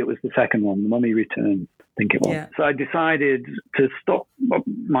 Or maybe it was the second one, The Mummy Returns, I think it was. Yeah. So I decided to stop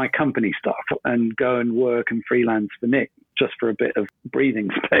my company stuff and go and work and freelance for Nick, just for a bit of breathing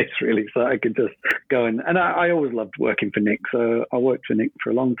space, really, so I could just go and I always loved working for Nick, so I worked for Nick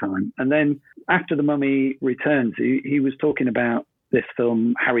for a long time. And then after The Mummy Returns, he was talking about this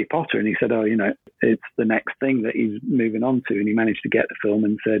film, Harry Potter, and he said, it's the next thing that he's moving on to, and he managed to get the film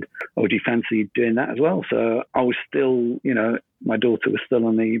and said, do you fancy doing that as well? So I was still, my daughter was still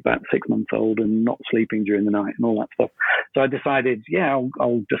only about 6 months old and not sleeping during the night and all that stuff. So I decided,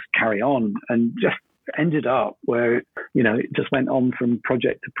 I'll just carry on, and just ended up where, it just went on from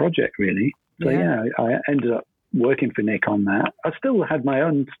project to project, really. So I ended up working for Nick on that. I still had my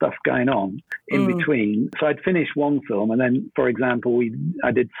own stuff going on in between. So I'd finish one film, and then, for example,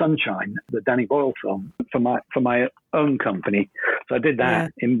 I did Sunshine, the Danny Boyle film, for my own company. So I did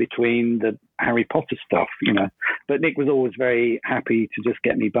that in between the Harry Potter stuff, But Nick was always very happy to just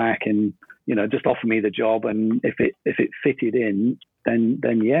get me back and, just offer me the job. And if it fitted in, then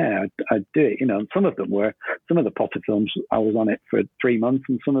I'd do it. Some of the Potter films, I was on it for 3 months,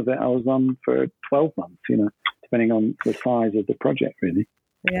 and some of it I was on for 12 months, depending on the size of the project, really.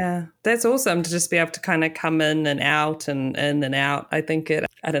 Yeah, that's awesome to just be able to kind of come in and out and in and out. I think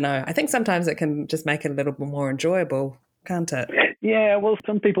sometimes it can just make it a little bit more enjoyable, can't it? Yeah, well,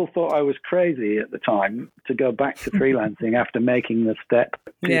 some people thought I was crazy at the time to go back to freelancing after making the step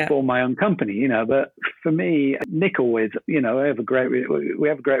to form my own company, But for me, Nick always, we have a great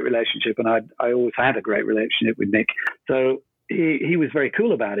relationship, and I always had a great relationship with Nick. So he was very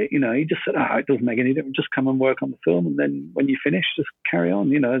cool about it. He just said, it doesn't make any difference. Just come and work on the film. And then when you finish, just carry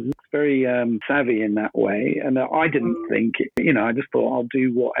on. It's very savvy in that way. And I didn't think, I just thought I'll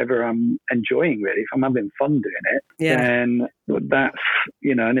do whatever I'm enjoying, really. If I'm having fun doing it, then that's,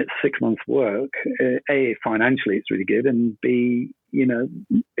 and it's 6 months work. A, financially, it's really good. And B,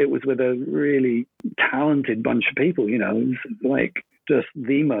 it was with a really talented bunch of people, it was like just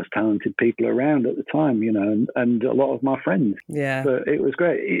the most talented people around at the time, and a lot of my friends. Yeah. But it was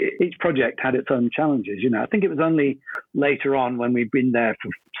great. Each project had its own challenges, I think it was only later on when we'd been there for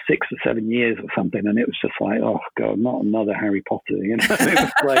 6 or 7 years or something, and it was just like, oh God, not another Harry Potter, It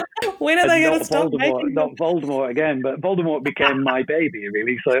was like, when are they going to stop making not Voldemort again, but Voldemort became my baby,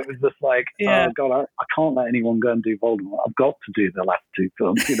 really. So it was just like, oh God, I can't let anyone go and do Voldemort. I've got to do the last 2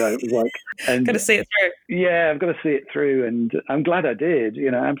 films, It was like, and got to see it through. Yeah, I've got to see it through, and I'm glad I did.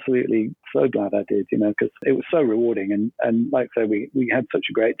 Absolutely, so glad I did. Because it was so rewarding, and like I say, we had such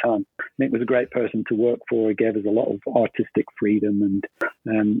a great time. Nick was a great person to work for. He gave us a lot of artistic freedom,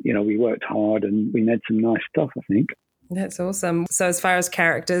 and we worked hard, and we made some nice stuff, I think. That's awesome. So as far as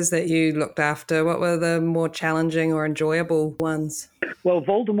characters that you looked after, what were the more challenging or enjoyable ones? Well,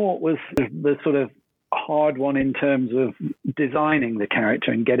 Voldemort was the sort of hard one in terms of designing the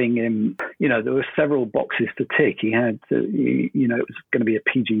character and getting him, there were several boxes to tick. He had to, it was going to be a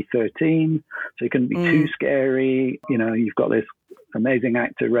PG-13, so he couldn't be too scary. You've got this amazing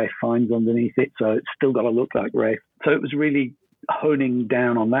actor, Ralph Fiennes, underneath it, so it's still got to look like Ralph. So it was really honing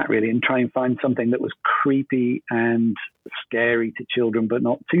down on that, really, and try and find something that was creepy and scary to children, but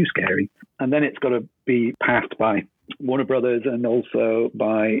not too scary. And then it's got to be passed by Warner Brothers and also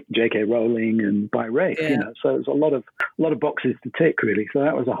by J.K. Rowling and by Rafe, So it's a lot of boxes to tick, really. So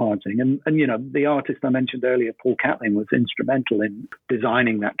that was a hard thing. And the artist I mentioned earlier, Paul Catlin, was instrumental in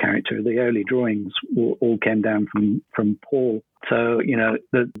designing that character. The early drawings all came down from Paul. So,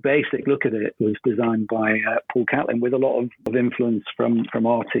 the basic look at it was designed by Paul Catlin with a lot of influence from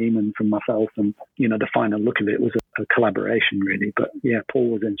our team and from myself. And, the final look of it was a collaboration, really. But, Paul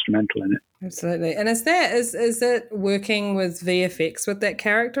was instrumental in it. Absolutely. And is it working with VFX with that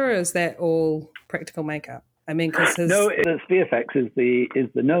character, or is that all practical makeup? I mean, because No, it's VFX is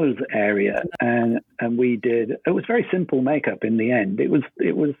the nose area. And we did, it was very simple makeup in the end. It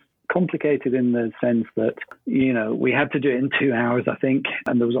was complicated in the sense that, we had to do it in 2 hours, I think,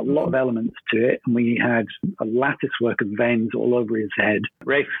 and there was a lot of elements to it, and we had a lattice work of veins all over his head.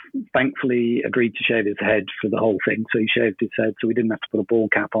 Rafe thankfully agreed to shave his head for the whole thing, so he shaved his head, so we didn't have to put a ball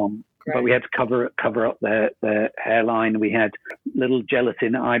cap on. Right. But we had to cover up their hairline. We had little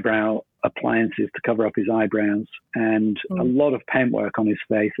gelatin eyebrow appliances to cover up his eyebrows, and a lot of paintwork on his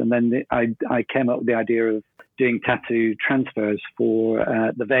face. And then I came up with the idea of doing tattoo transfers for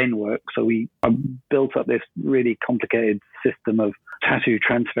the vein work. So we built up this really complicated system of tattoo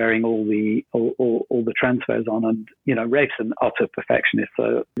transferring all the transfers on. And, Rafe's an utter perfectionist,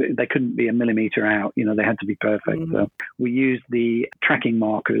 so they couldn't be a millimeter out. They had to be perfect. So we used the tracking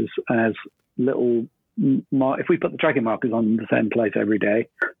markers as little... If we put the tracking markers on the same place every day,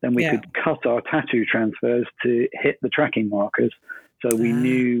 then we could cut our tattoo transfers to hit the tracking markers. So we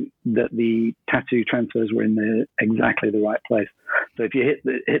knew that the tattoo transfers were in exactly the right place. So if you hit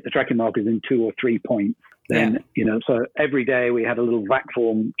the tracking markers in 2 or 3 points, then, so every day we had a little vac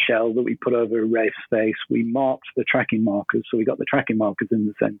form shell that we put over Rafe's face. We marked the tracking markers. So we got the tracking markers in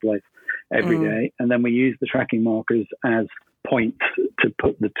the same place every day. And then we used the tracking markers as points to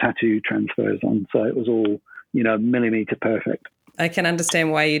put the tattoo transfers on. So it was all, millimeter perfect. I can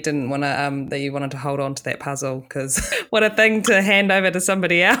understand why you didn't want to, that you wanted to hold on to that puzzle, because what a thing to hand over to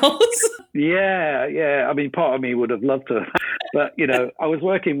somebody else. Yeah. I mean, part of me would have loved to. But, I was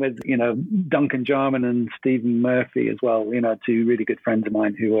working with, Duncan Jarman and Stephen Murphy as well, 2 really good friends of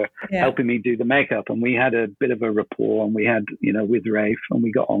mine who were helping me do the makeup. And we had a bit of a rapport, and we had, with Rafe, and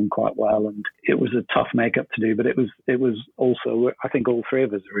we got on quite well. And it was a tough makeup to do, but it was also, I think all 3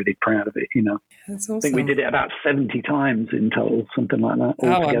 of us are really proud of it, That's awesome. I think we did it about 70 times in total, something like that.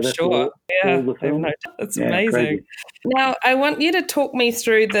 I'm sure. All the films. That's amazing. Crazy. Now, I want you to talk me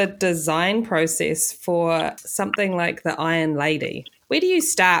through the design process for something like the Iron Lady. Where do you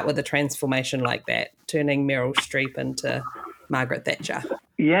start with a transformation like that, turning Meryl Streep into Margaret Thatcher?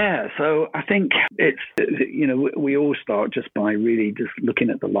 Yeah, so I think it's, we all start just by really just looking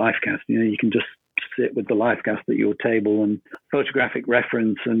at the life cast. You can just sit with the life cast at your table and photographic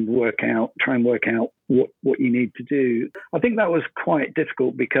reference and try and work out what you need to do. I think that was quite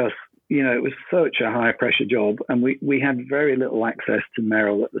difficult because, it was such a high pressure job, and we had very little access to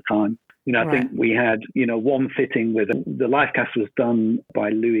Meryl at the time. I think we had, one fitting with the life cast was done by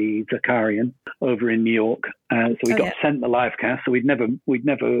Louis Zakarian over in New York. So we got sent the life cast. So we'd never,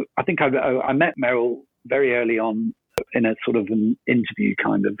 I think I met Meryl very early on in a sort of an interview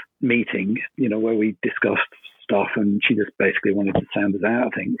kind of meeting, where we discussed stuff, and she just basically wanted to sound us out, I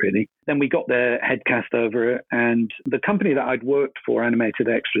think, really. Then we got the head cast over it, and the company that I'd worked for, Animated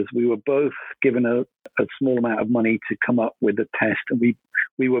Extras, we were both given a small amount of money to come up with a test, and we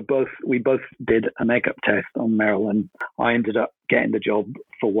both did a makeup test on Meryl, and I ended up getting the job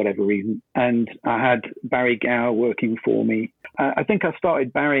for whatever reason. And I had Barry Gower working for me. I think I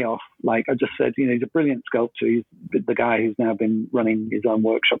started Barry off, like I just said, he's a brilliant sculptor. He's the guy who's now been running his own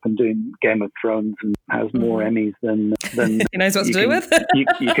workshop and doing Game of Thrones and has more Emmys than he knows what to do with. you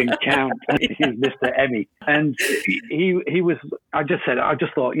can count. He's Mr. Emmy. And he was, I just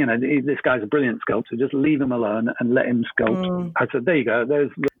thought, this guy's a brilliant sculptor. Just leave him alone and let him sculpt. I said, there you go.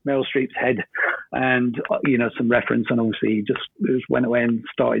 There's Meryl Streep's head and, some reference. And obviously he just went away and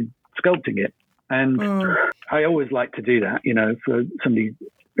started sculpting it. And I always like to do that, for somebody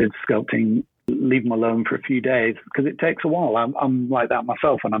who's sculpting, leave them alone for a few days because it takes a while. I'm like that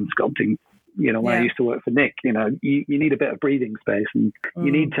myself when I'm sculpting. When I used to work for Nick, you need a bit of breathing space, and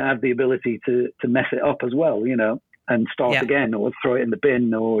you need to have the ability to mess it up as well, and start again, or throw it in the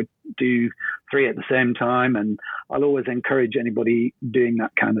bin, or do 3 at the same time. And I'll always encourage anybody doing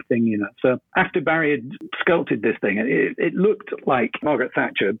that kind of thing, So after Barry had sculpted this thing, it looked like Margaret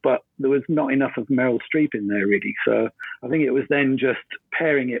Thatcher, but there was not enough of Meryl Streep in there really. So I think it was then just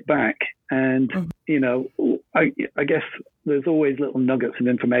paring it back. And, I guess there's always little nuggets of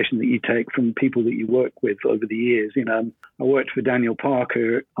information that you take from people that you work with over the years. I worked for Daniel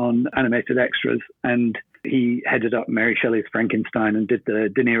Parker on Animated Extras, and he headed up Mary Shelley's Frankenstein and did the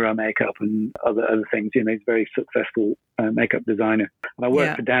De Niro makeup and other things. He's a very successful makeup designer. And I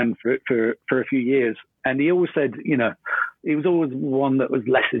worked for Dan for a few years. And he always said, he was always one that was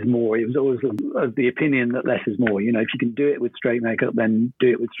less is more. He was always of the opinion that less is more. If you can do it with straight makeup, then do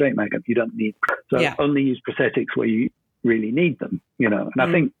it with straight makeup. You don't need. So only use prosthetics where you really need them, And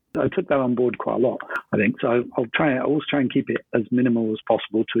I think I took that on board quite a lot, I think. So I always try and keep it as minimal as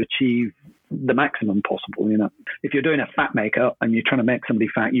possible to achieve the maximum possible, If you're doing a fat makeup and you're trying to make somebody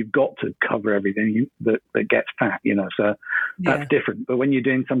fat, you've got to cover everything that gets fat, So that's different. But when you're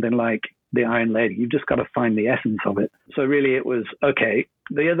doing something like the Iron Lady, you've just got to find the essence of it. So really it was, okay.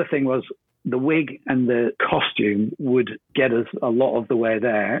 The other thing was the wig and the costume would get us a lot of the way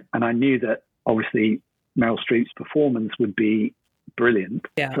there. And I knew that obviously Meryl Streep's performance would be brilliant.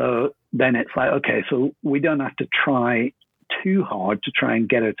 Yeah. So then it's like, okay, so we don't have to try too hard to try and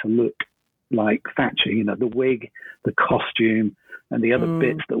get her to look like Thatcher. The wig, the costume, and the other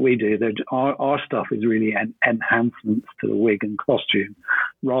bits that we do. Our stuff is really an enhancements to the wig and costume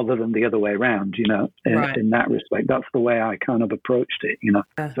rather than the other way around, in that respect. That's the way I kind of approached it,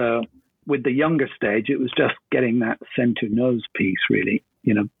 So with the younger stage, it was just getting that center nose piece, really.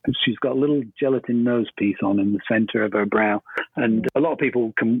 She's got a little gelatin nose piece on in the center of her brow. And a lot of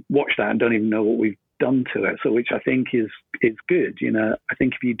people can watch that and don't even know what we've done to it. So, which I think is good. I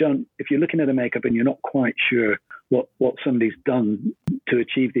think if you're looking at a makeup and you're not quite sure what somebody's done to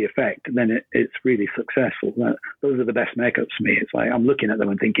achieve the effect, then it's really successful. Those are the best makeups for me. It's like I'm looking at them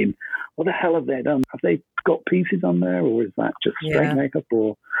and thinking, what the hell have they done? Have they got pieces on there, or is that just straight makeup?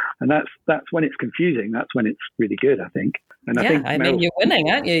 And that's when it's confusing. That's when it's really good, I think. And I think you're winning,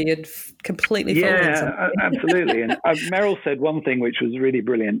 aren't you? You're completely fooled. Yeah, absolutely. And Meryl said one thing which was really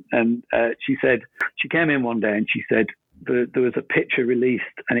brilliant. And she said, she came in one day and she said, there was a picture released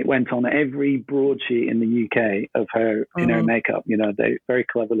and it went on every broadsheet in the UK of her in her makeup. They very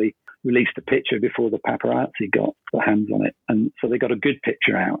cleverly released a picture before the paparazzi got their hands on it. And so they got a good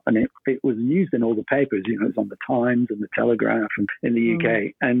picture out, and it was used in all the papers. It was on the Times and the Telegraph and in the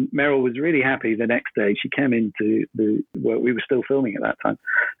UK. And Meryl was really happy the next day. She came into the work. We were still filming at that time.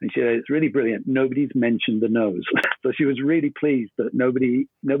 And she said, it's really brilliant. Nobody's mentioned the nose. So she was really pleased that nobody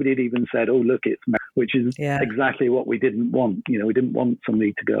had even said, oh, look, it's Meryl, which is exactly what we didn't want. We didn't want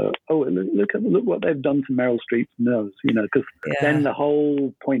somebody to go, oh, look what they've done to Meryl Streep's nose, because then the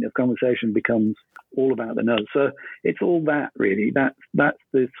whole point of conversation becomes all about the nose. So it's all that, really. That's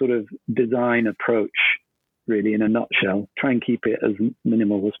the sort of design approach, really, in a nutshell. Try and keep it as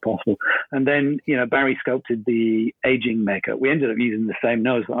minimal as possible. And then, Barry sculpted the aging makeup. We ended up using the same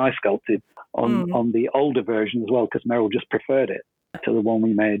nose that I sculpted on the older version as well, because Meryl just preferred it to the one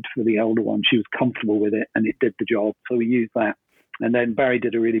we made for the older one. She was comfortable with it and it did the job. So we used that. And then Barry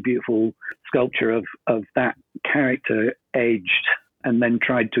did a really beautiful sculpture of that character aged, and then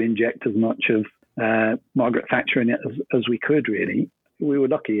tried to inject as much of Margaret Thatcher in it as we could, really. We were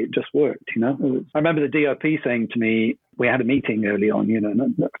lucky. It just worked, I remember the DOP saying to me, we had a meeting early on,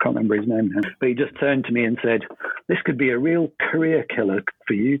 I can't remember his name now, but he just turned to me and said, this could be a real career killer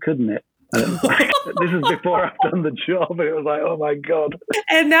for you, couldn't it? And it was like, this is before I've done the job. It was like, oh my God.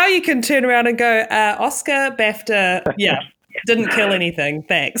 And now you can turn around and go, Oscar, BAFTA, didn't kill anything.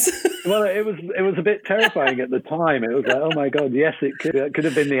 Thanks. Well, it was a bit terrifying at the time. It was like, oh my God, yes, it could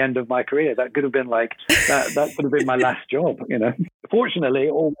have been the end of my career. That could have been like that could have been my last job. Fortunately,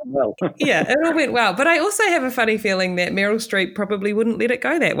 it all went well. Yeah, it all went well. But I also have a funny feeling that Meryl Streep probably wouldn't let it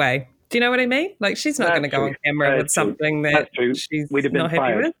go that way. Do you know what I mean? Like, she's not going to go on camera with something that she's not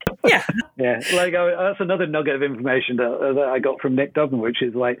happy with. Yeah. Yeah. Like, that's another nugget of information that I got from Nick Duggan, which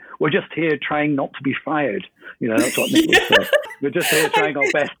is like, we're just here trying not to be fired. That's what Nick would say. We're just here trying our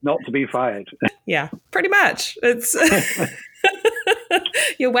best not to be fired. Yeah, pretty much. It's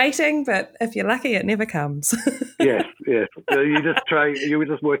you're waiting, but if you're lucky, it never comes. Yes. So you just try. You were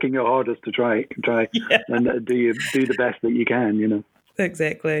just working your hardest to try, and do the best that you can.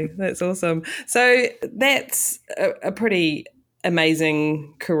 Exactly. That's awesome. So that's a pretty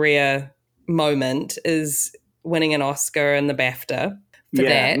amazing career moment, is winning an Oscar and the BAFTA for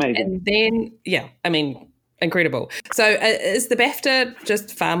that. Amazing. And then, incredible. So is the BAFTA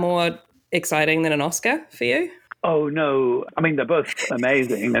just far more exciting than an Oscar for you? Oh, no. They're both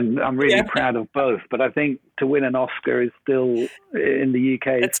amazing, and I'm really proud of both. But I think to win an Oscar is still, in the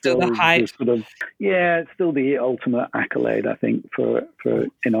UK, it's still the height. It's still the ultimate accolade, I think, for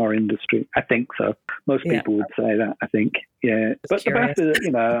in our industry. I think so. Most people would say that, I think. Yeah. But curious. The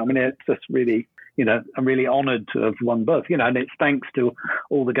BAFTA, it's just really... I'm really honoured to have won both, and it's thanks to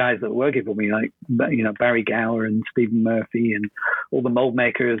all the guys that are working for me, like, Barry Gower and Stephen Murphy and all the mold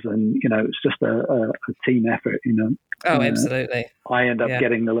makers. And, it's just a team effort, Oh, absolutely. I end up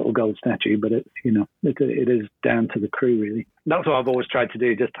getting the little gold statue, but it is down to the crew, really. That's what I've always tried to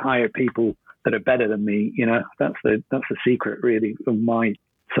do, just hire people that are better than me. That's the secret, really, of my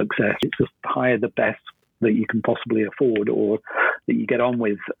success. It's just hire the best that you can possibly afford or that you get on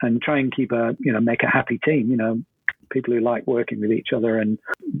with, and try and keep make a happy team, people who like working with each other, and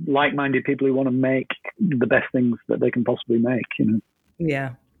like-minded people who want to make the best things that they can possibly make,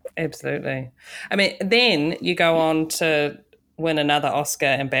 Yeah, absolutely. Then you go on to win another Oscar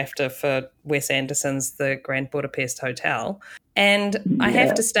and BAFTA for Wes Anderson's The Grand Budapest Hotel. And I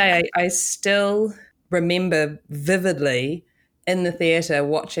have to say, I still remember vividly in the theatre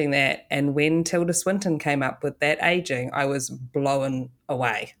watching that, and when Tilda Swinton came up with that aging, I was blown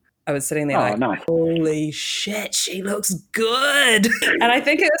away. I was sitting there nice. Holy shit, she looks good. And I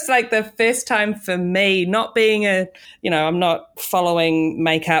think it was like the first time for me, not being I'm not following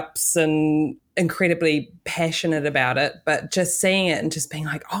makeups and incredibly passionate about it, but just seeing it and just being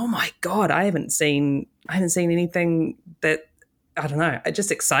like, oh my God, I haven't seen anything that, I don't know, it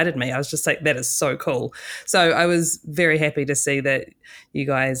just excited me. I was just like, that is so cool. So I was very happy to see that you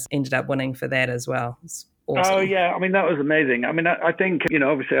guys ended up winning for that as well. It's awesome. Oh, yeah. That was amazing. I think,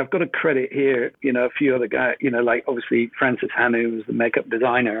 obviously I've got to credit here, a few other guys, like obviously Francis Hanu was the makeup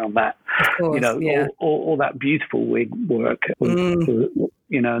designer on that. Of course, all that beautiful wig work, and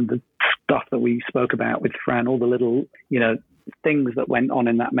the stuff that we spoke about with Fran, all the little, things that went on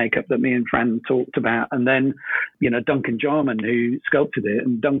in that makeup that me and Fran talked about. And then, Duncan Jarman, who sculpted it,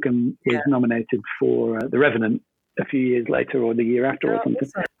 and Duncan was nominated for The Revenant a few years later, or the year after, or something.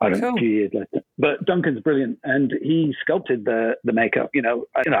 I don't know, a few years later. But Duncan's brilliant, and he sculpted the makeup.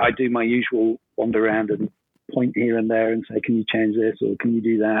 I do my usual wander around and point here and there and say, can you change this, or can you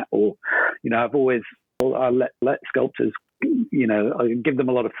do that? Or, I've always, I'll let sculptors, I give them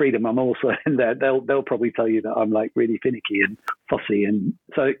a lot of freedom. I'm also in there. They'll probably tell you that I'm like really finicky and fussy. And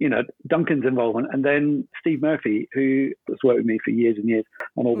so, Duncan's involvement. And then Steve Murphy, who has worked with me for years and years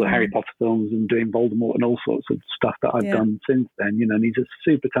on all the Harry Potter films and doing Voldemort and all sorts of stuff that I've done since then, and he's a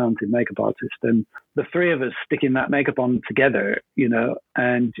super talented makeup artist. And the three of us sticking that makeup on together,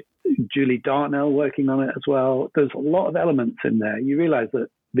 and Julie Dartnell working on it as well. There's a lot of elements in there. You realize that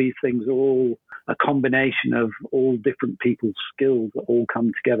these things are all a combination of all different people's skills that all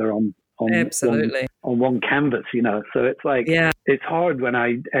come together on one canvas, So it's like, it's hard when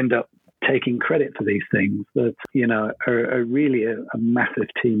I end up taking credit for these things that, are really a massive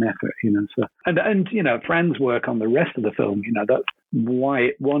team effort, So, and Fran's work on the rest of the film, that's why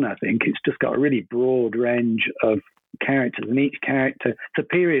it won, I think. It's just got a really broad range of characters, and each character, it's a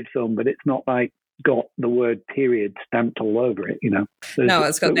period film, but it's not like got the word period stamped all over it, No,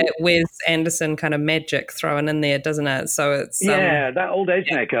 it's got that Wes Anderson kind of magic thrown in there, doesn't it? So it's that old age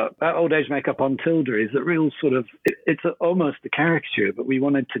makeup on Tilda is a real sort of, it's almost a caricature, but we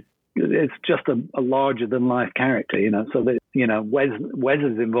wanted to it's just a larger than life character, so that,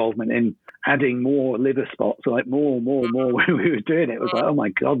 Wes's involvement in adding more liver spots, like more when we were doing it, was like, oh my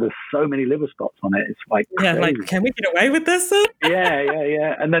God, there's so many liver spots on it. It's like, yeah, crazy. like, can we get away with this?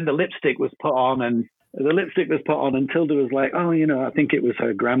 Yeah. And then the lipstick was put on, and Tilda was like, oh, I think it was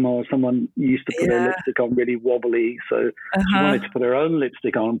her grandma or someone used to put her lipstick on really wobbly. So she wanted to put her own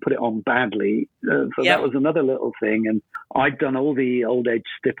lipstick on and put it on badly. That was another little thing. And I'd done all the old edge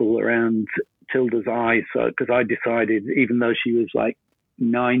stipple around Tilda's eyes. So, because I decided, even though she was like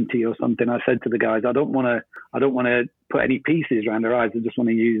 90 or something, I said to the guys, I don't want to put any pieces around her eyes. I just want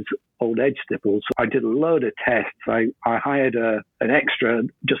to use old edge stipples. So I did a load of tests. I hired an extra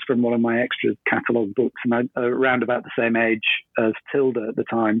just from one of my extra catalogue books, and around about the same age as Tilda at the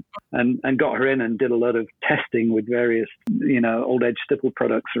time, and got her in and did a lot of testing with various, old edge stipple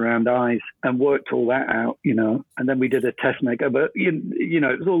products around eyes, and worked all that out, and then we did a test maker. But,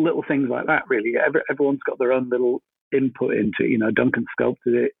 it was all little things like that, really. Everyone's got their own little input into it. Duncan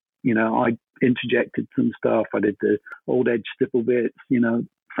sculpted it. I interjected some stuff. I did the old edge stipple bits.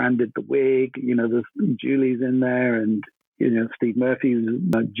 Fran did the wig. There's Julie's in there, and Steve Murphy was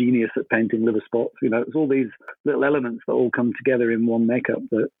a genius at painting liver spots. It's all these little elements that all come together in one makeup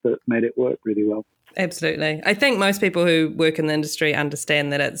that made it work really well. Absolutely. I think most people who work in the industry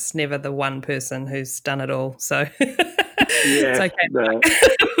understand that it's never the one person who's done it all. So it's okay.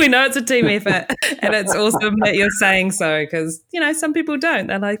 We know it's a team effort, and it's awesome that you're saying so, because, some people don't.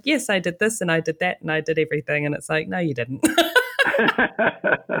 They're like, yes, I did this and I did that and I did everything. And it's like, no, you didn't.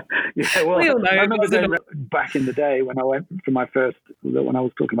 Yeah, well, I remember back in the day when I went for my first, the one I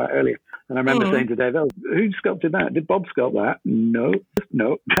was talking about earlier, and I remember saying to Dave, oh, who sculpted that? Did Bob sculpt that? No.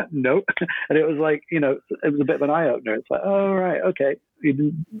 And it was like, it was a bit of an eye-opener. It's like, oh, right, okay.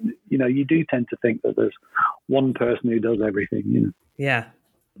 You do tend to think that there's one person who does everything, Yeah.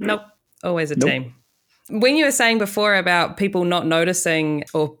 Nope. Always a team. When you were saying before about people not noticing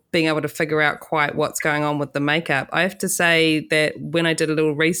or being able to figure out quite what's going on with the makeup, I have to say that when I did a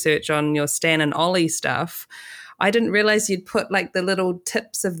little research on your Stan and Ollie stuff, I didn't realize you'd put like the little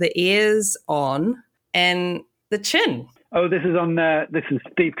tips of the ears on and the chin. Oh, this is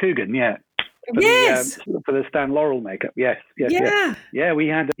Steve Coogan, yeah. For the Stan Laurel makeup, yes. Yeah, we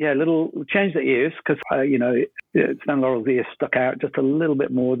had little change the ears, because Stan Laurel's ears stuck out just a little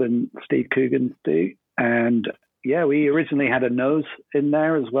bit more than Steve Coogan's do, and we originally had a nose in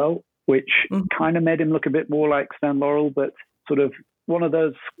there as well, which kind of made him look a bit more like Stan Laurel, but sort of one of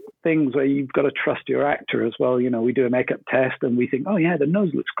those things where you've got to trust your actor as well. We do a makeup test and we think, oh yeah, the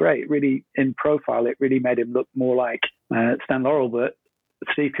nose looks great. Really, in profile, it really made him look more like Stan Laurel, but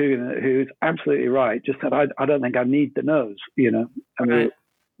Steve Coogan, who's absolutely right, just said, I don't think I need the nose, And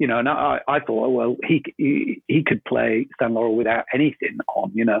and I thought, oh, well, he could play Stan Laurel without anything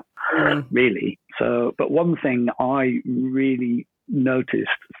on, really. So, but one thing I really noticed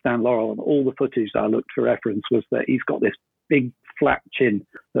Stan Laurel and all the footage that I looked for reference was that he's got this big flat chin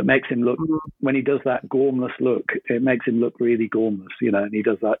that makes him look, when he does that gormless look, it makes him look really gormless, and he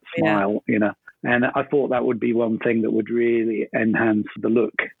does that smile, And I thought that would be one thing that would really enhance the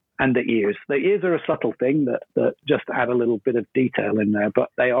look. And the ears. The ears are a subtle thing that just add a little bit of detail in there, but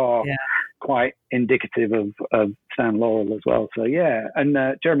they are quite indicative of Stan Laurel as well. So, and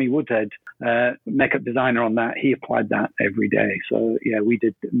Jeremy Woodhead, makeup designer on that, he applied that every day. So, we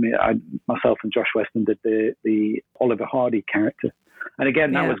did, myself and Josh Weston did the Oliver Hardy character. And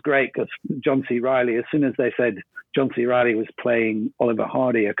again, that was great, because John C. Reilly, as soon as they said John C. Reilly was playing Oliver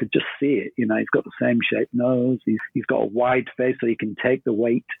Hardy, I could just see it. He's got the same shaped nose. He's got a wide face, so he can take the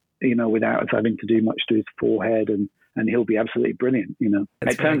weight, without us having to do much to his forehead, and he'll be absolutely brilliant,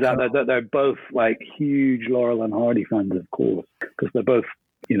 It turns out that they're both like huge Laurel and Hardy fans, of course, because they're both,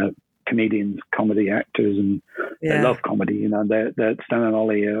 comedians, comedy actors, and they love comedy, They're Stan and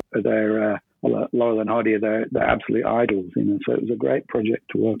Ollie Laurel and Hardy are their absolute idols, so it was a great project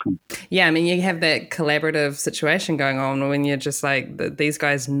to work on. Yeah, I mean, you have that collaborative situation going on when you're just like, these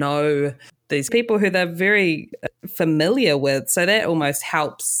guys know these people who they're very familiar with, so that almost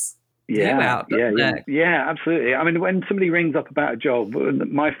helps you out, doesn't it? Yeah, absolutely. I mean, when somebody rings up about a job,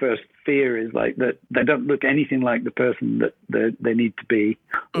 my first fear is like that they don't look anything like the person that they need to be,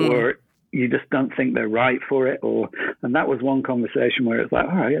 or you just don't think they're right for it, and that was one conversation where it's like,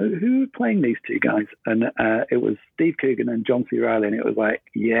 all right, who are playing these two guys? And it was Steve Coogan and John C. Reilly, and it was like,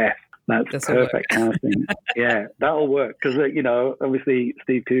 yes, that's perfect casting. Yeah, that'll work, because obviously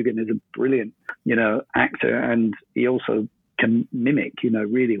Steve Coogan is a brilliant actor, and he also can mimic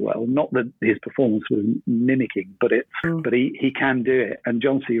really well. Not that his performance was mimicking, but he can do it. And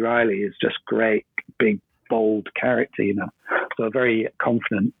John C. Reilly is just great, big, bold character, so very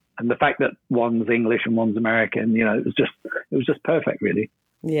confident And the fact that one's English and one's American, it was just perfect, really.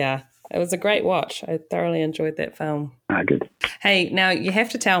 Yeah, it was a great watch. I thoroughly enjoyed that film. Good. Hey, now you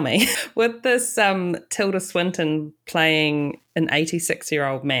have to tell me, with this Tilda Swinton playing an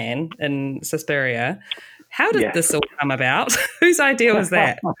 86-year-old man in Suspiria, how did this all come about? Whose idea was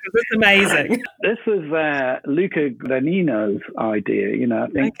that? It's amazing. This was Luca Guadagnino's idea, I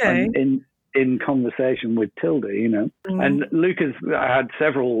think. Okay. In conversation with Tilda, and Luca's had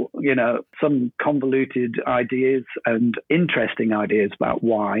several, some convoluted ideas and interesting ideas about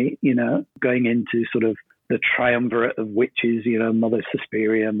why, going into sort of the triumvirate of witches, Mother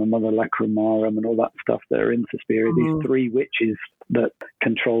Suspirium and Mother Lacrimarum and all that stuff that are in Suspiria, these three witches that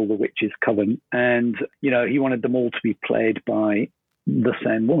control the witches' coven. And, he wanted them all to be played by the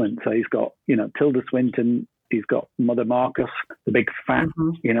same woman. So he's got, Tilda Swinton, he's got Mother Marcus, the big fat,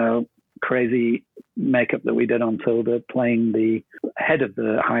 crazy makeup that we did on Tilda, playing the head of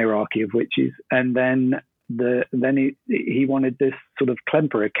the hierarchy of witches. And then he wanted this sort of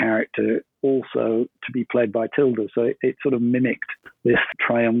Klemperer character also to be played by Tilda. So it sort of mimicked this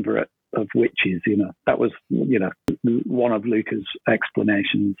triumvirate of witches, That was, one of Luca's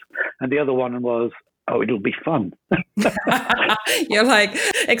explanations. And the other one was, it'll be fun. You're like,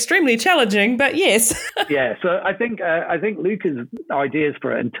 extremely challenging, but yes. Yeah, so I think Luca's ideas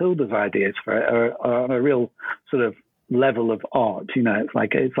for it and Tilda's ideas for it are on a real sort of level of art.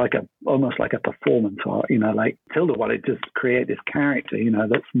 It's like almost like a performance art. Like Tilda wanted to create this character.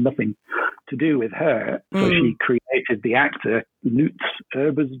 That's nothing to do with her. So she created the actor Lutz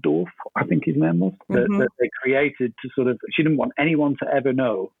Ebersdorf, I think his name was, that they created to sort of. She didn't want anyone to ever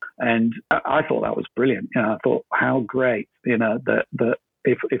know, and I thought that was brilliant. I thought how great, that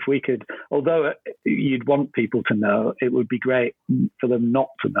if we could, although you'd want people to know, it would be great for them not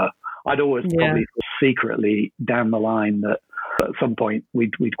to know. I'd always probably secretly down the line that at some point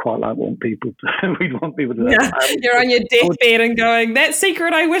we'd quite want people to know. Yeah. You're on your deathbed and going, that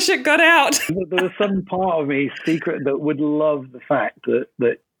secret, I wish it got out. There was some part of me secret that would love the fact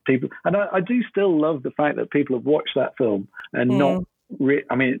that people, and I do still love the fact that people have watched that film and not.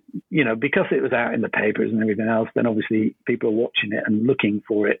 Because it was out in the papers and everything else, then obviously people are watching it and looking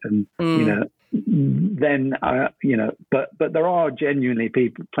for it, and but there are genuinely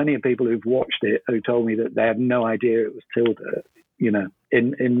plenty of people who've watched it who told me that they had no idea it was Tilda,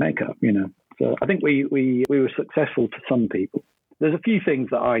 in makeup, So I think we were successful to some people. There's a few things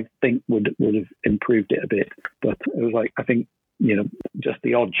that I think would have improved it a bit, but it was like, I think, just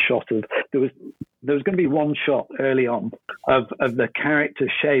the odd shot of there was going to be one shot early on of the character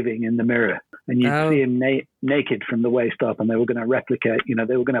shaving in the mirror, and you'd see him naked from the waist up, and they were going to replicate.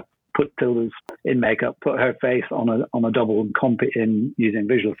 They were going to put Tilda's in makeup, put her face on a double, and comp it in using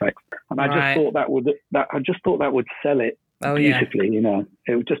visual effects. And I just thought that would sell it beautifully.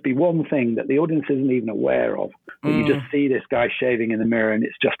 It would just be one thing that the audience isn't even aware of. That you just see this guy shaving in the mirror, and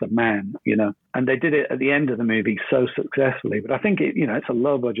it's just a man. And they did it at the end of the movie so successfully. But I think it's a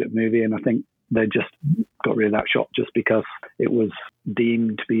low budget movie, and I think they just got rid of that shot just because it was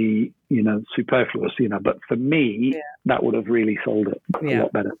deemed to be, superfluous, But for me, that would have really sold it a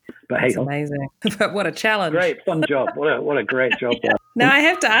lot better. But that's amazing. But what a challenge. Great, fun job. What a great job. Now, I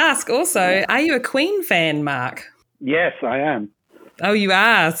have to ask also, are you a Queen fan, Mark? Yes, I am. Oh, you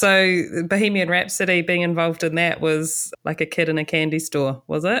are? So Bohemian Rhapsody, being involved in that was like a kid in a candy store,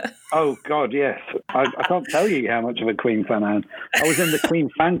 was it? Oh, God, yes. I can't tell you how much of a Queen fan I am. I was in the Queen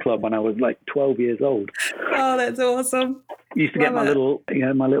fan club when I was like 12 years old. Oh, that's awesome. I used to get my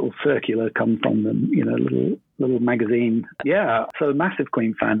little circular come from them, little magazine. Yeah, so massive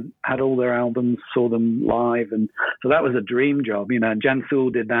Queen fan, had all their albums, saw them live. And so that was a dream job, and Jan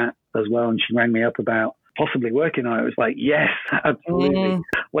Soule did that as well. And she rang me up about possibly working on it. It was like, yes, absolutely,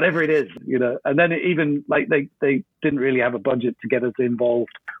 whatever it is, And then it even like they didn't really have a budget to get us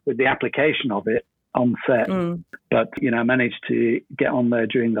involved with the application of it on set, but I managed to get on there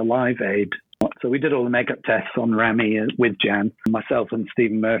during the Live Aid. So we did all the makeup tests on Rami with Jan, myself and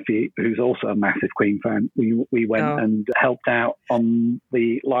Stephen Murphy, who's also a massive Queen fan. We went and helped out on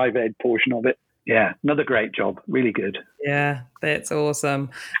the Live Aid portion of it. Yeah, another great job, really good. Yeah, that's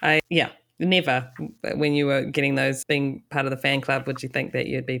awesome. Never, when you were getting those, being part of the fan club, would you think that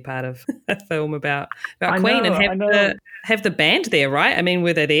you'd be part of a film about Queen and have the band there, right? I mean,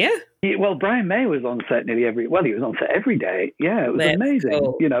 were they there? Yeah, well, Brian May was on set he was on set every day. Yeah, it was amazing.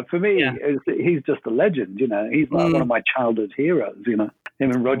 Cool. For me, he's just a legend. He's like one of my childhood heroes. Him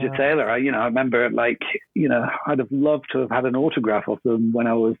and Roger Taylor. I remember I'd have loved to have had an autograph of them when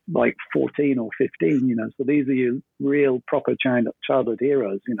I was like 14 or 15. So these are your real proper childhood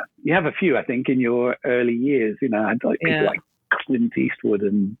heroes. You have a few, I think, in your early years. I'd like people like Clint Eastwood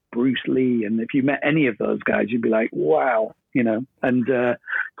and Bruce Lee. And if you met any of those guys, you'd be like, wow, and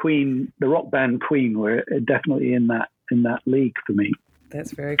Queen, the rock band Queen, were definitely in that league for me.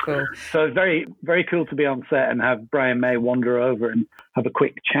 That's very cool. So it's very, very cool to be on set and have Brian May wander over and have a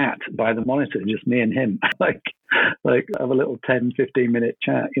quick chat by the monitor, just me and him, like have a little 10, 15-minute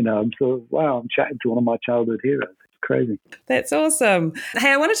chat. I'm sort of, wow, I'm chatting to one of my childhood heroes. It's crazy. That's awesome.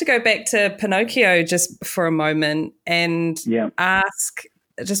 Hey, I wanted to go back to Pinocchio just for a moment and ask,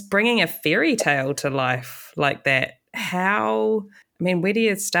 just bringing a fairy tale to life like that, where do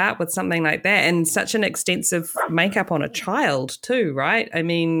you start with something like that? And such an extensive makeup on a child too, right? I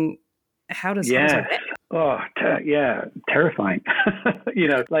mean, how does something like that? Oh, terrifying.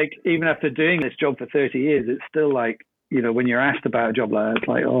 Like even after doing this job for 30 years, it's still like, when you're asked about a job like that, it's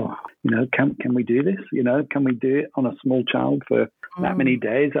like, oh, can we do this? Can we do it on a small child for that many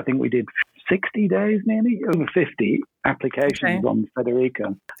days? I think we did 60 days nearly, over 50 applications on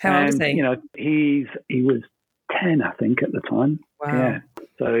Federico. How old is he? He was 10, I think, at the time. Wow. Yeah.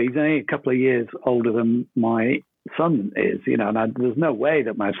 So he's only a couple of years older than my son is, and there's no way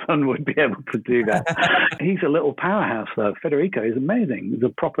that my son would be able to do that. He's a little powerhouse, though. Federico is amazing. He's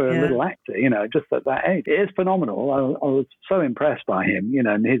a proper little actor, just at that age. It is phenomenal. I was so impressed by him,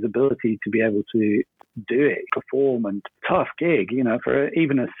 and his ability to be able to do it, perform, and tough gig, for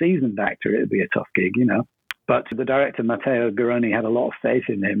even a seasoned actor, it'd be a tough gig, But the director, Matteo Garroni, had a lot of faith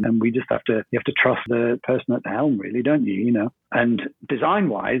in him, and you have to trust the person at the helm, really, don't you? And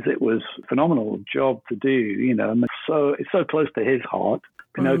design-wise, it was a phenomenal job to do, and it's so close to his heart.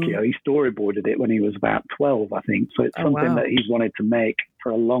 Pinocchio, he storyboarded it when he was about 12, I think. So it's something that he's wanted to make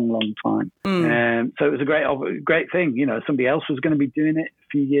for a long, long time. So it was a great thing. Somebody else was going to be doing it a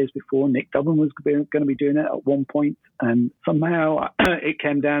few years before. Nick Dublin was going to be doing it at one point, and somehow it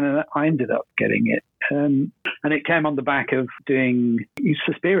came down and I ended up getting it. And it came on the back of doing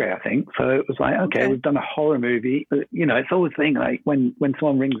Suspiria, I think. So it was like, okay, we've done a horror movie. But, it's always a thing, like when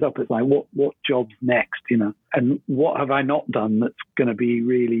someone rings up, it's like, what job's next, And what have I not done that's going to be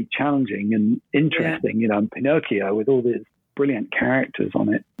really challenging and interesting? And Pinocchio, with all these brilliant characters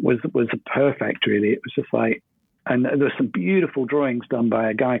on it, was perfect, really. It was just like, and there were some beautiful drawings done by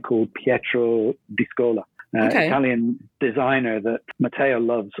a guy called Pietro Di Scola. Italian designer that Matteo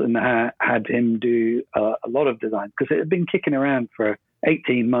loves, and had him do a lot of design because it had been kicking around for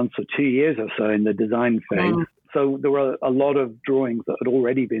 18 months or 2 years or so in the design phase. So there were a lot of drawings that had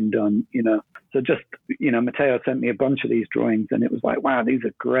already been done, So just, Matteo sent me a bunch of these drawings and it was like, wow, these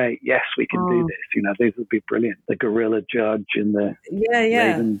are great. Yes, we can do this. These would be brilliant. The gorilla judge and the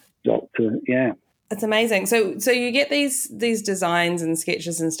raven doctor. Yeah. It's amazing. So you get these designs and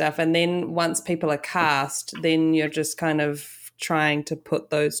sketches and stuff, and then once people are cast, then you're just kind of trying to put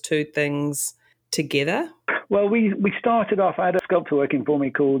those two things together? Well, we started off, I had a sculptor working for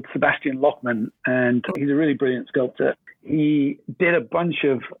me called Sebastian Lochman, and he's a really brilliant sculptor. He did a bunch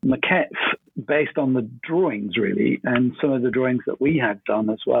of maquettes based on the drawings, really, and some of the drawings that we had done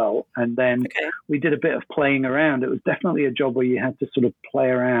as well. And then we did a bit of playing around. It was definitely a job where you had to sort of play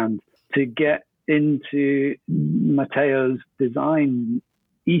around to get into Matteo's design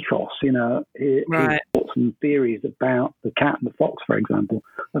ethos, he brought some theories about the cat and the fox, for example.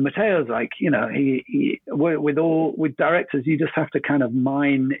 And Matteo's like, he with directors, you just have to kind of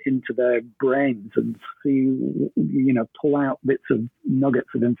mine into their brains and see, pull out bits of nuggets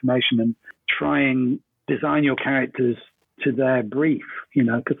of information and try and design your characters to their brief,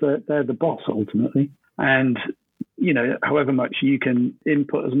 because they're the boss ultimately. And however much you can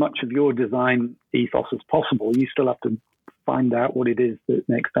input as much of your design ethos as possible, you still have to find out what it is that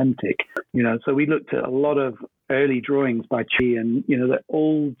makes them tick. So we looked at a lot of early drawings by Chi and, the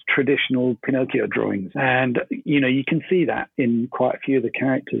old traditional Pinocchio drawings. And, you can see that in quite a few of the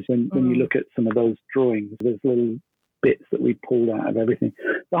characters when you look at some of those drawings. There's little bits that we pulled out of everything.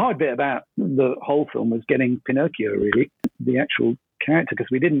 The hard bit about the whole film was getting Pinocchio, really, the actual character, because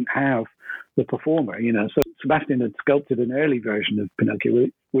we didn't have the performer, So Sebastian had sculpted an early version of Pinocchio,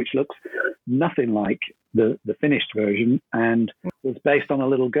 which looks nothing like the finished version, and was based on a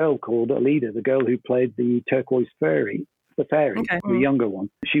little girl called Alida, the girl who played the turquoise fairy, the younger one.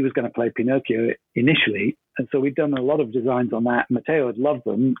 She was going to play Pinocchio initially, and so we'd done a lot of designs on that. Matteo had loved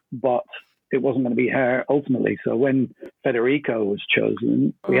them, but it wasn't going to be her ultimately. So when Federico was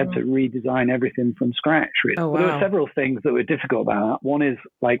chosen, we had to redesign everything from scratch, really. Oh, wow. There were several things that were difficult about that. One is,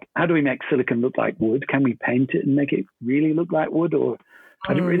 like, how do we make silicon look like wood? Can we paint it and make it really look like wood? Or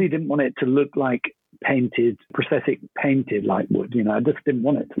I really didn't want it to look like prosthetic painted like wood. I just didn't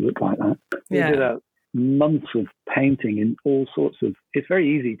want it to look like that. We did months of painting in all sorts of, it's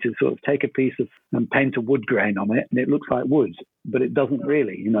very easy to sort of take a piece of and paint a wood grain on it and it looks like wood, but it doesn't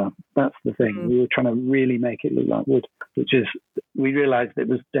really, that's the thing. We were trying to really make it look like wood, which is, we realized it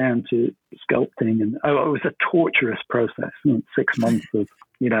was down to sculpting and, it was a torturous process, 6 months of,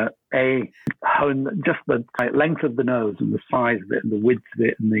 just the length of the nose and the size of it and the width of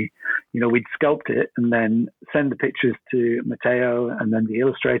it and we'd sculpt it and then send the pictures to Matteo, and then the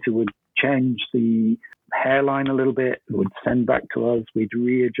illustrator would change the hairline a little bit, it would send back to us, we'd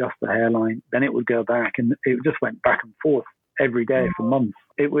readjust the hairline, then it would go back, and it just went back and forth every day for months.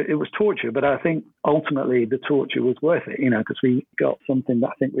 It was torture, but I think ultimately the torture was worth it, because we got something that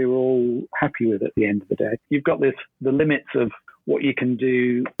I think we were all happy with at the end of the day. You've got the limits of what you can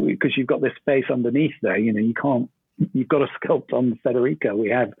do because you've got this space underneath there. You've got to sculpt on Federico. We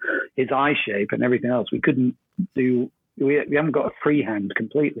have his eye shape and everything else. We couldn't do, we haven't got a free hand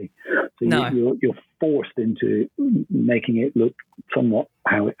completely. So no. You're forced into making it look somewhat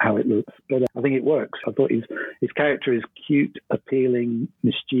how it looks. But I think it works. I thought his character is cute, appealing,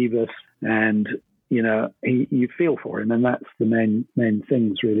 mischievous, and you feel for him, and that's the main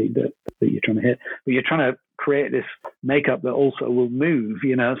things really that you're trying to hit. But you're trying to create this makeup that also will move,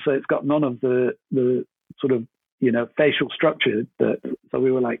 so it's got none of the sort of facial structure so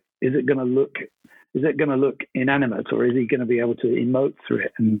we were like, is it going to look inanimate, or is he going to be able to emote through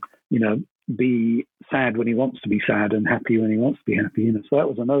it and be sad when he wants to be sad and happy when he wants to be happy? So that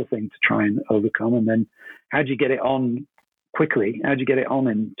was another thing to try and overcome. And then how do you get it on quickly? How do you get it on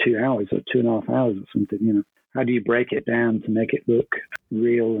in 2 hours or 2.5 hours or something? How do you break it down to make it look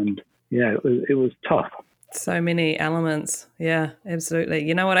real? And it was tough. So many elements. Yeah, absolutely.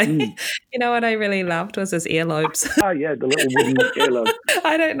 You know what I really loved was his earlobes. Oh yeah, the little wooden earlobes.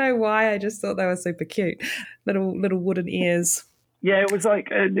 I don't know why, I just thought they were super cute. Little wooden ears. Yeah, it was like,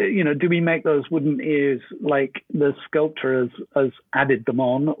 do we make those wooden ears like the sculptor has added them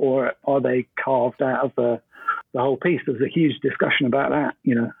on, or are they carved out of the whole piece? There's a huge discussion about that.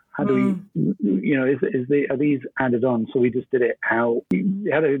 How do we, are these added on? So we just did it how we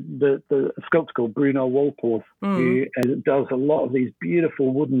had the sculptor called Bruno Walporth, who does a lot of these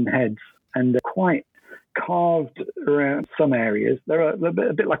beautiful wooden heads, and they're quite carved around some areas. They're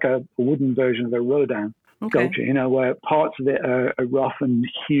a bit like a wooden version of a Rodin sculpture, where parts of it are rough and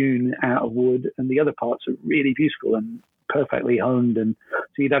hewn out of wood, and the other parts are really beautiful and perfectly honed, and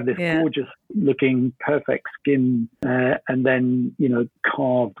so you'd have this gorgeous looking perfect skin and then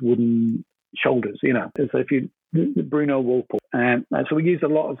carved wooden shoulders, so if you Bruno Walpole, so we used a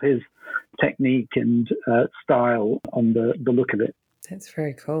lot of his technique and style on the look of it. That's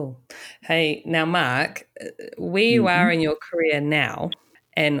very cool. Hey, now Mark, where you are in your career now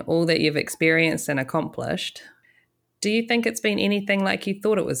and all that you've experienced and accomplished, do you think it's been anything like you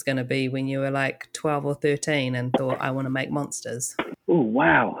thought it was going to be when you were like 12 or 13 and thought, I want to make monsters? Oh,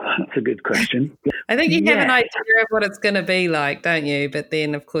 wow. That's a good question. I think you have an idea of what it's going to be like, don't you? But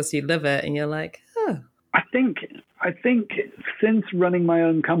then, of course, you live it and you're like, oh. I think since running my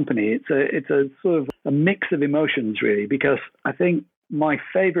own company, it's a sort of a mix of emotions, really, because I think my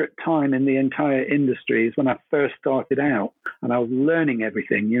favorite time in the entire industry is when I first started out and I was learning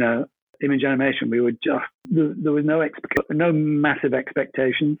everything, image animation. We were just, there was no massive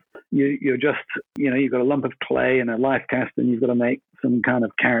expectations. You're just, you've got a lump of clay and a life cast and you've got to make some kind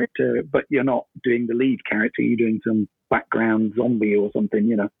of character, but you're not doing the lead character. You're doing some background zombie or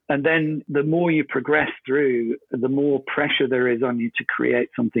something, And then the more you progress through, the more pressure there is on you to create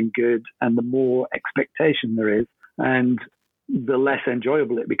something good and the more expectation there is. And the less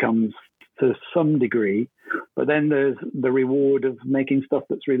enjoyable it becomes to some degree. But then there's the reward of making stuff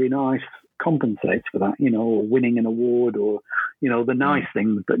that's really nice compensates for that, or winning an award or, the nice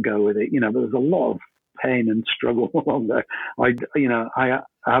things that go with it. There's a lot of pain and struggle along there. I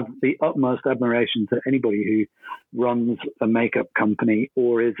have the utmost admiration to anybody who runs a makeup company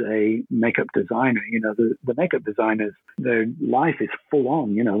or is a makeup designer. The makeup designers, their life is full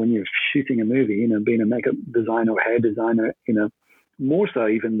on, when you're shooting a movie, being a makeup designer or hair designer, more so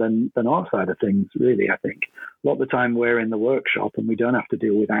even than our side of things, really, I think. A lot of the time we're in the workshop and we don't have to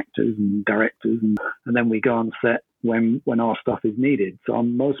deal with actors and directors and then we go on set when our stuff is needed. So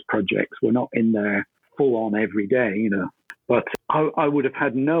on most projects, we're not in there full on every day, But I would have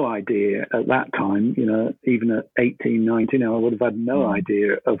had no idea at that time, even at 18, 19, I would have had no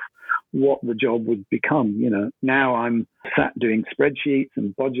idea of what the job would become. Now I'm sat doing spreadsheets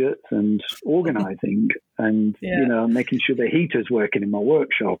and budgets and organizing and, making sure the heater's working in my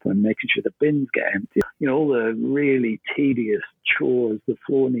workshop and making sure the bins get empty. All the really tedious chores, the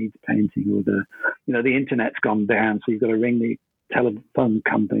floor needs painting or the internet's gone down. So you've got to ring the telephone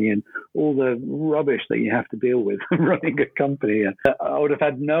company and all the rubbish that you have to deal with running a company. I would have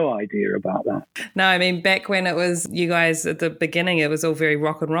had no idea about that. No, I mean, back when it was you guys at the beginning, it was all very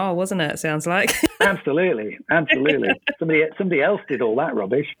rock and roll, wasn't it? Sounds like. Absolutely. Somebody else did all that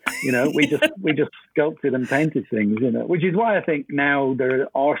rubbish. We just sculpted and painted things. Which is why I think now there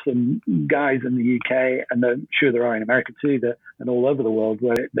are some guys in the UK, and I'm sure there are in America too, and all over the world,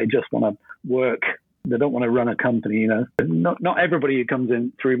 where they just want to work. They don't want to run a company. Not everybody who comes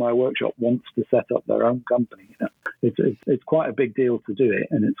in through my workshop wants to set up their own company. It's quite a big deal to do it,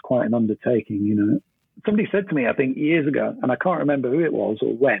 and it's quite an undertaking. Somebody said to me, I think years ago, and I can't remember who it was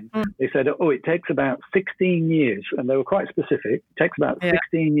or when, they said, it takes about 16 years, and they were quite specific. It takes about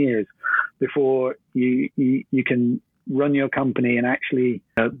 16 years before you can run your company and actually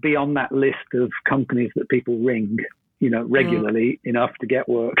be on that list of companies that people ring, regularly enough to get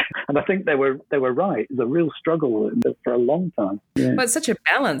work. And I think they were right. It was a real struggle for a long time. Yeah. But it's such a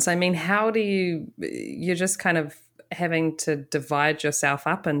balance. I mean, how do you're just kind of having to divide yourself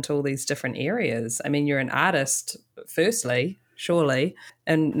up into all these different areas. I mean, you're an artist, firstly, surely,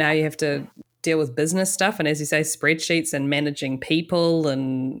 and now you have to deal with business stuff and, as you say, spreadsheets and managing people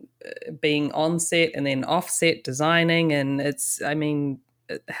and being on set and then off set designing. And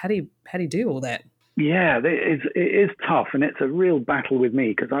how do you do all that? Yeah, it is tough, and it's a real battle with me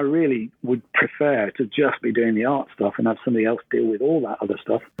because I really would prefer to just be doing the art stuff and have somebody else deal with all that other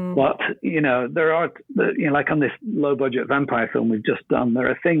stuff. But, there are, like on this low-budget vampire film we've just done, there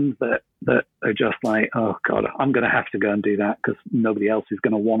are things that are just like, oh, God, I'm going to have to go and do that because nobody else is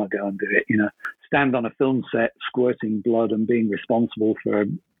going to want to go and do it. Stand on a film set squirting blood and being responsible for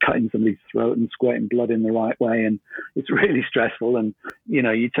cutting somebody's throat and squirting blood in the right way. And it's really stressful. And,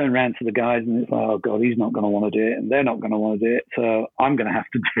 you turn around to the guys and it's like, oh, God, he's not going to want to do it. And they're not going to want to do it. So I'm going to have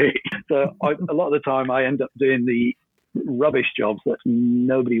to do it. So a lot of the time I end up doing the rubbish jobs that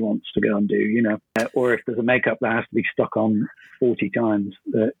nobody wants to go and do, or if there's a makeup that has to be stuck on 40 times,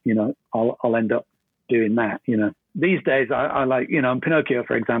 I'll end up doing that, These days, I like, in Pinocchio,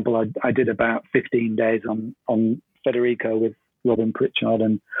 for example, I did about 15 days on Federico with Robin Pritchard,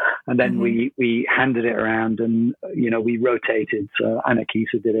 and then we handed it around and, we rotated. So Anna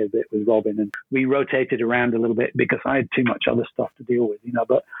Kisa did a bit with Robin, and we rotated around a little bit because I had too much other stuff to deal with,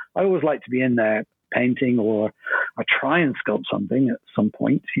 but I always like to be in there painting, or I try and sculpt something at some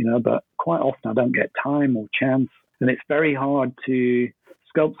point, but quite often I don't get time or chance. And it's very hard to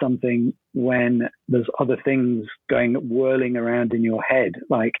sculpt something when there's other things whirling around in your head,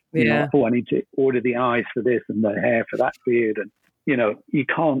 like, I need to order the eyes for this and the hair for that beard. And, you've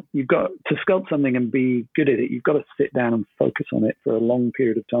got to sculpt something and be good at it. You've got to sit down and focus on it for a long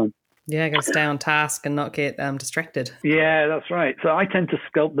period of time. Yeah, got to stay on task and not get distracted. Yeah, that's right. So I tend to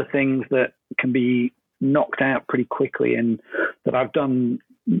sculpt the things that can be knocked out pretty quickly and that I've done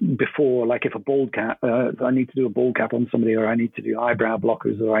before, like if a bald cap, I need to do a bald cap on somebody, or I need to do eyebrow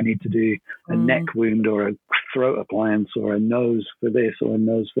blockers, or I need to do a neck wound or a throat appliance or a nose for this or a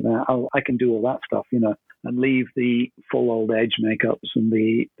nose for that. I can do all that stuff, and leave the full old age makeups and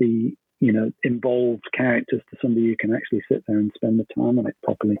the involved characters to somebody who can actually sit there and spend the time on it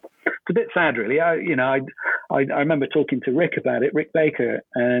properly. It's a bit sad, really. I remember talking to Rick about it, Rick Baker,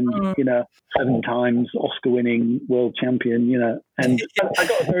 and 7 times Oscar-winning world champion, and I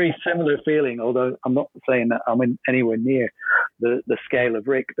got a very similar feeling. Although I'm not saying that I'm anywhere near the scale of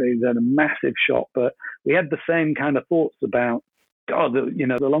Rick, but he's had a massive shot. But we had the same kind of thoughts about, God,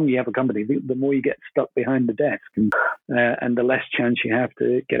 the longer you have a company, the more you get stuck behind the desk, and the less chance you have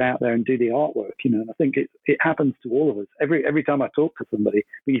to get out there and do the artwork. And I think it happens to all of us. Every time I talk to somebody,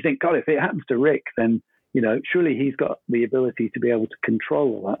 when you think, God, if it happens to Rick, then surely he's got the ability to be able to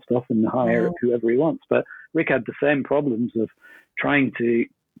control all that stuff and hire whoever he wants. But Rick had the same problems of trying to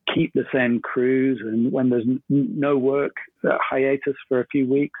keep the same crews, and when there's no work, hiatus for a few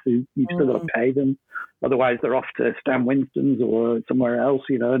weeks, you've still got to pay them. Otherwise, they're off to Stan Winston's or somewhere else,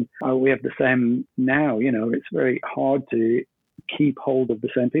 and we have the same now. It's very hard to keep hold of the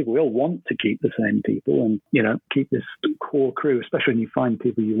same people. We all want to keep the same people and, keep this core crew, especially when you find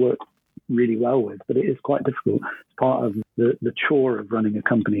people you work really well with. But it is quite difficult. It's part of the chore of running a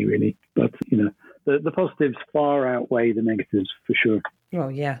company, really. But, the positives far outweigh the negatives for sure. Well,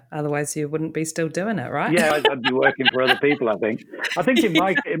 yeah. Otherwise, you wouldn't be still doing it, right? Yeah, I'd be working for other people. I think in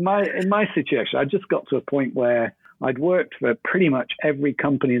my situation, I just got to a point where I'd worked for pretty much every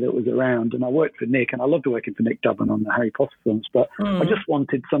company that was around, and I worked for Nick, and I loved working for Nick Dubbin on the Harry Potter films. But I just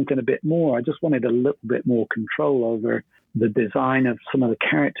wanted something a bit more. I just wanted a little bit more control over the design of some of the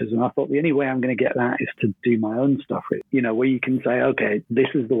characters, and I thought the only way I'm going to get that is to do my own stuff with, where you can say, okay, this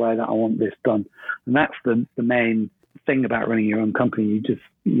is the way that I want this done, and that's the main thing about running your own company.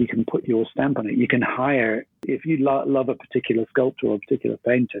 You can put your stamp on it. You can hire, if you love a particular sculptor or a particular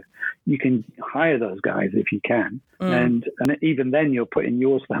painter, you can hire those guys if you can. And even then you're putting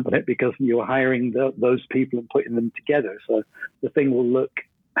your stamp on it because you're hiring those people and putting them together. So the thing will look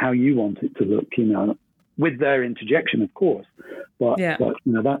how you want it to look, you know, with their interjection, of course. But you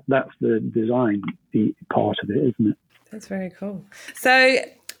know, that's the design, the part of it, isn't it? That's very cool. So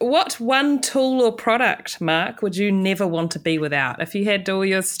what one tool or product, Mark, would you never want to be without? If you had all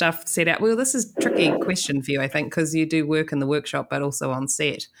your stuff set out, well, this is a tricky question for you, I think, because you do work in the workshop, but also on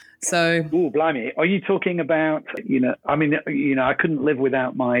set. So, oh, blimey. Are you talking about, you know, I mean, you know, I couldn't live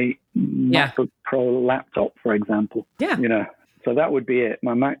without my MacBook Pro laptop, for example. Yeah. You know, so that would be it.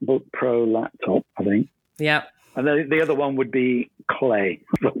 My MacBook Pro laptop, I think. Yeah. And the other one would be clay.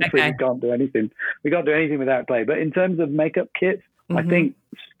 Okay. We can't do anything. We can't do anything without clay. But in terms of makeup kits, I think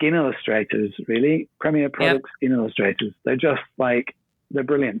skin illustrators, really, Premiere Product skin illustrators, they're just like, they're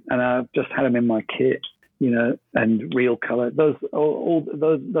brilliant. And I've just had them in my kit, you know, and real color. Those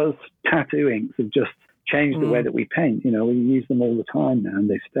tattoo inks have just changed the way that we paint. You know, we use them all the time now and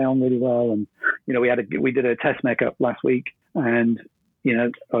they stay on really well. And, you know, we did a test makeup last week and, you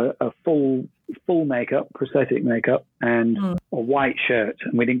know, a full makeup, prosthetic makeup, and a white shirt.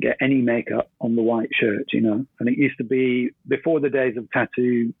 And we didn't get any makeup on the white shirt, you know. And it used to be, before the days of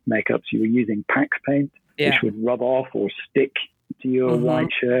tattoo makeups, you were using Pax paint, which would rub off or stick to your white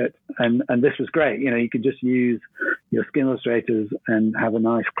shirt. And this was great. You know, you could just use your skin illustrators and have a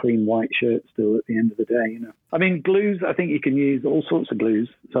nice, clean white shirt still at the end of the day, you know. I mean, glues, I think you can use all sorts of glues.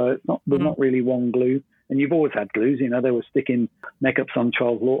 So it's not, there's not really one glue. And you've always had glues, you know, they were sticking makeups on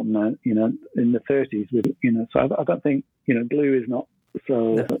Charles Lawton, you know, in the 30s, with, you know, so I don't think, you know, glue is not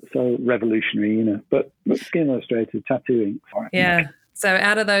so revolutionary, you know, but skin illustrated, tattooing. Yeah. So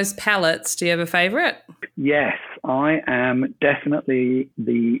out of those palettes, do you have a favourite? Yes, I am definitely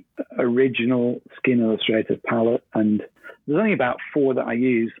the original Skin Illustrator palette. And there's only about 4 that I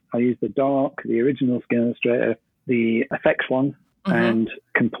use. I use the dark, the original Skin Illustrator, the FX one, and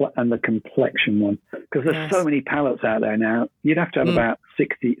the complexion one, because there's so many palettes out there now. You'd have to have about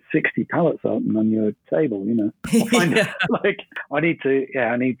 60 palettes open on your table, you know. I find like I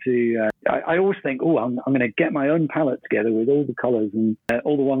always think, I'm going to get my own palette together with all the colors and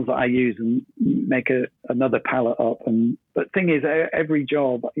all the ones that I use and make another palette up. But thing is, every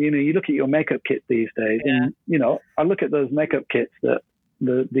job, you know, you look at your makeup kits these days, and you know, I look at those makeup kits that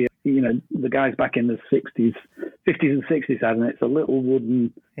the guys back in the 50s and 60s had, and it's a little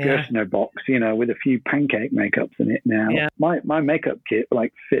wooden Gerstner box, you know, with a few pancake makeups in it now. Yeah. My makeup kit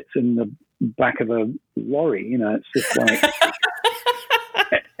like fits in the back of a lorry, you know. It's just like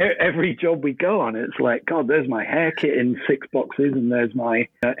every job we go on, it's like, God, there's my hair kit in 6 boxes, and there's my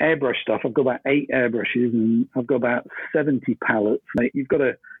airbrush stuff. I've got about 8 airbrushes, and I've got about 70 palettes. Like, you've got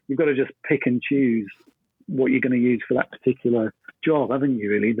to just pick and choose what you're going to use for that particular job, haven't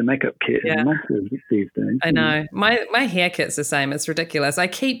you, really? The makeup kit is massive these days. I know. My hair kit's the same. It's ridiculous. I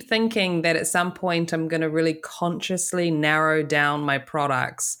keep thinking that at some point I'm going to really consciously narrow down my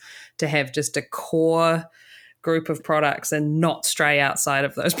products to have just a core group of products and not stray outside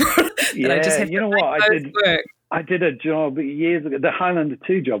of those products. Yeah, I just have I did a job years ago, the Highlander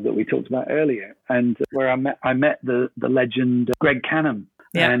 2 job that we talked about earlier, and where I met the legend Greg Canham.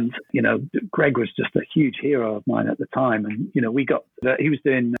 Yeah. And, you know, Greg was just a huge hero of mine at the time. And, you know, he was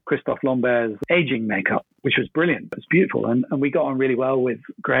doing Christophe Lambert's aging makeup, which was brilliant. It was beautiful. And we got on really well with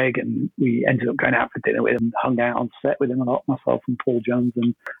Greg, and we ended up going out for dinner with him, hung out on set with him a lot, myself and Paul Jones.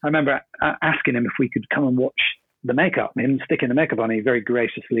 And I remember asking him if we could come and watch the makeup, him sticking the makeup on. He very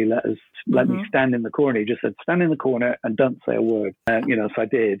graciously let me stand in the corner. He just said, stand in the corner and don't say a word. You know, so I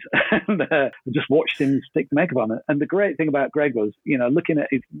did. And I just watched him stick the makeup on it. And the great thing about Greg was, you know, looking at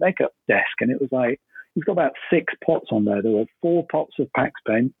his makeup desk, and it was like, he's got about 6 pots on there. There were 4 pots of Pax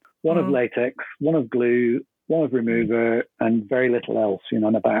paint, 1 of latex, 1 of glue, 1 of remover, and very little else, you know,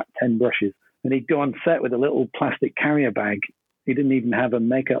 and about 10 brushes. And he'd go on set with a little plastic carrier bag. He didn't even have a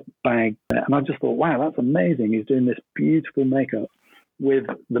makeup bag. And I just thought, wow, that's amazing. He's doing this beautiful makeup with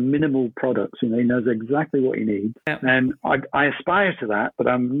the minimal products. You know, he knows exactly what he needs. Yeah. And I aspire to that, but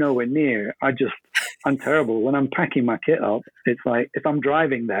I'm nowhere near. I'm terrible. When I'm packing my kit up, it's like, if I'm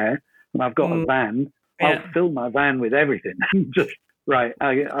driving there and I've got a van, I'll fill my van with everything. Just right.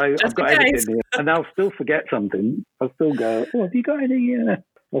 I've got everything here. And I'll still forget something. I'll still go, have you got any...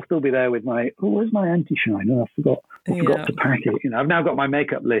 I'll still be there with where's my anti-shine? Oh, I forgot to pack it. You know, I've now got my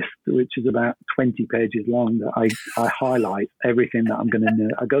makeup list, which is about 20 pages long, that I highlight everything that I'm going to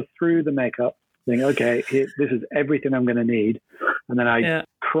need. I go through the makeup, think, okay, this is everything I'm going to need. And then I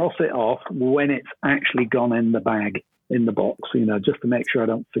cross it off when it's actually gone in the bag. in the box, just to make sure I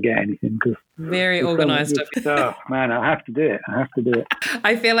don't forget anything. Because very organised. Oh man, I have to do it.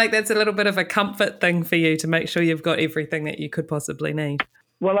 I feel like that's a little bit of a comfort thing for you to make sure you've got everything that you could possibly need.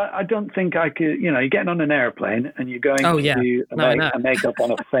 Well, I don't think I could. You're getting on an airplane and you're going to do a makeup on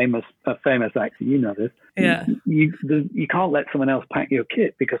a famous actor. You know this. Yeah. You can't let someone else pack your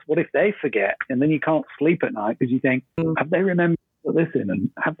kit, because what if they forget, and then you can't sleep at night because you think, have they remembered to put this in, and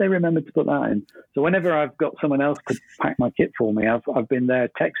have they remembered to put that in? So whenever I've got someone else to pack my kit for me, I've been there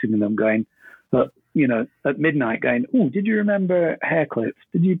texting them, going, but at midnight, going, oh, did you remember hair clips?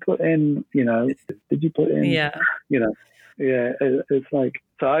 Did you put in? Yeah. Yeah, it's like,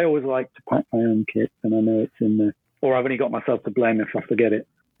 so I always like to pack my own kit, and I know it's in there. Or I've only got myself to blame if I forget it.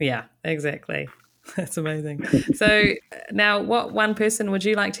 Yeah, exactly. That's amazing. So now, what one person would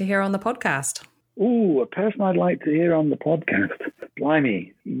you like to hear on the podcast? Ooh, a person I'd like to hear on the podcast.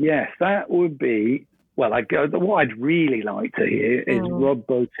 Blimey. Yes, that would be, what I'd really like to hear is Rob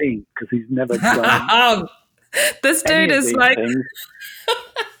Bottin, because he's never done this dude is like...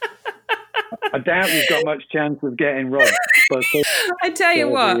 I doubt you've got much chance of getting Rob. But I tell you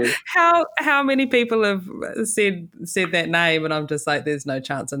what, how many people have said that name, and I'm just like, there's no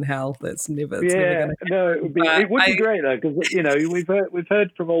chance in hell. It's never going to happen. No, it would be great though, because we've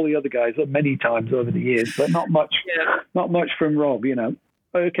heard from all the other guys many times over the years, but not much from Rob.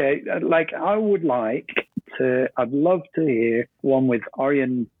 Okay, like I'd love to hear one with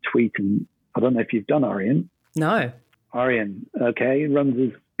Arjen Tweeten. I don't know if you've done Arjen. No. Arjen, okay, he runs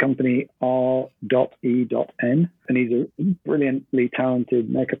his company R.E.N, and he's a brilliantly talented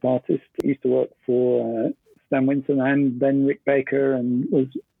makeup artist. He used to work for Stan Winston and then Rick Baker, and was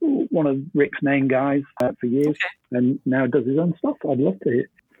one of Rick's main guys for years, and now does his own stuff. I'd love to hear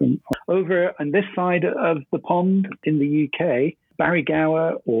from over on this side of the pond in the UK. Barry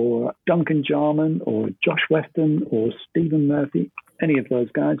Gower or Duncan Jarman or Josh Weston or Stephen Murphy, any of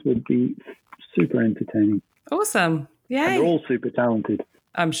those guys would be super entertaining. Awesome. Yeah. And they're all super talented.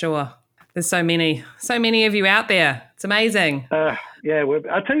 I'm sure. There's so many of you out there. It's amazing. Yeah,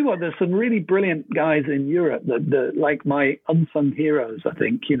 I'll tell you what, there's some really brilliant guys in Europe that like my unsung heroes, I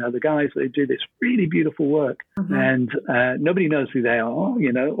think, the guys that do this really beautiful work. Mm-hmm. And nobody knows who they are,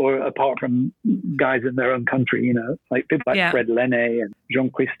 or apart from guys in their own country, like people like Fred Lenne and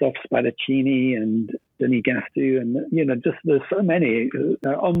Jean-Christophe Spadaccini and Denis Gastu, and, just there's so many.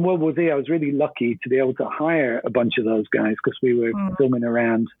 On World War Z, I was really lucky to be able to hire a bunch of those guys because we were filming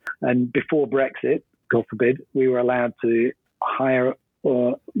around. And before Brexit, God forbid, we were allowed to hire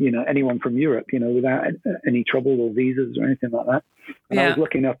anyone from Europe, without any trouble or visas or anything like that. And I was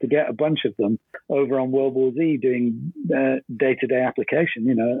lucky enough to get a bunch of them over on World War Z doing day-to-day application,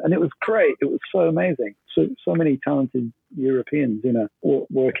 and it was great. It was so amazing. So many talented Europeans,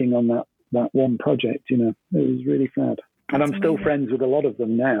 working on that one project, it was really fab. And I'm still friends with a lot of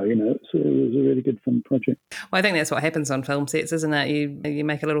them now, so it was a really good fun project. Well, I think that's what happens on film sets, isn't it? You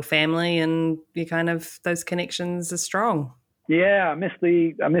make a little family and you kind of, those connections are strong. Yeah, I miss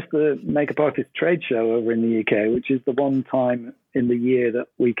the Makeup Artist Trade Show over in the UK, which is the one time in the year that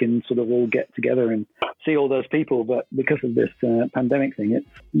we can sort of all get together and see all those people. But because of this pandemic thing, it's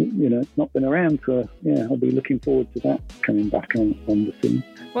it's not been around. So yeah, I'll be looking forward to that coming back on the scene.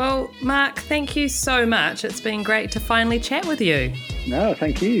 Well, Mark, thank you so much. It's been great to finally chat with you. No,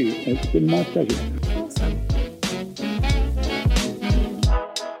 thank you. It's been my pleasure. Awesome.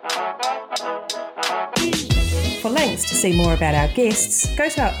 For links to see more about our guests, go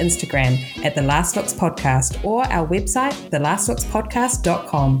to our Instagram at The Last Looks Podcast or our website,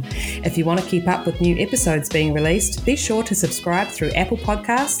 thelastlookspodcast.com. If you want to keep up with new episodes being released, be sure to subscribe through Apple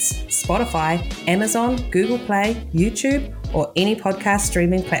Podcasts, Spotify, Amazon, Google Play, YouTube, or any podcast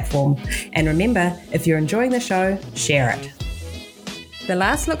streaming platform. And remember, if you're enjoying the show, share it. The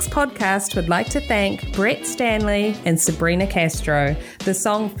Last Looks Podcast would like to thank Brett Stanley and Sabrina Castro. The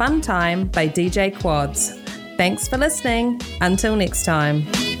song Fun Time by DJ Quads. Thanks for listening. Until next time.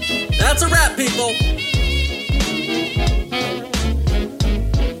 That's a wrap, people.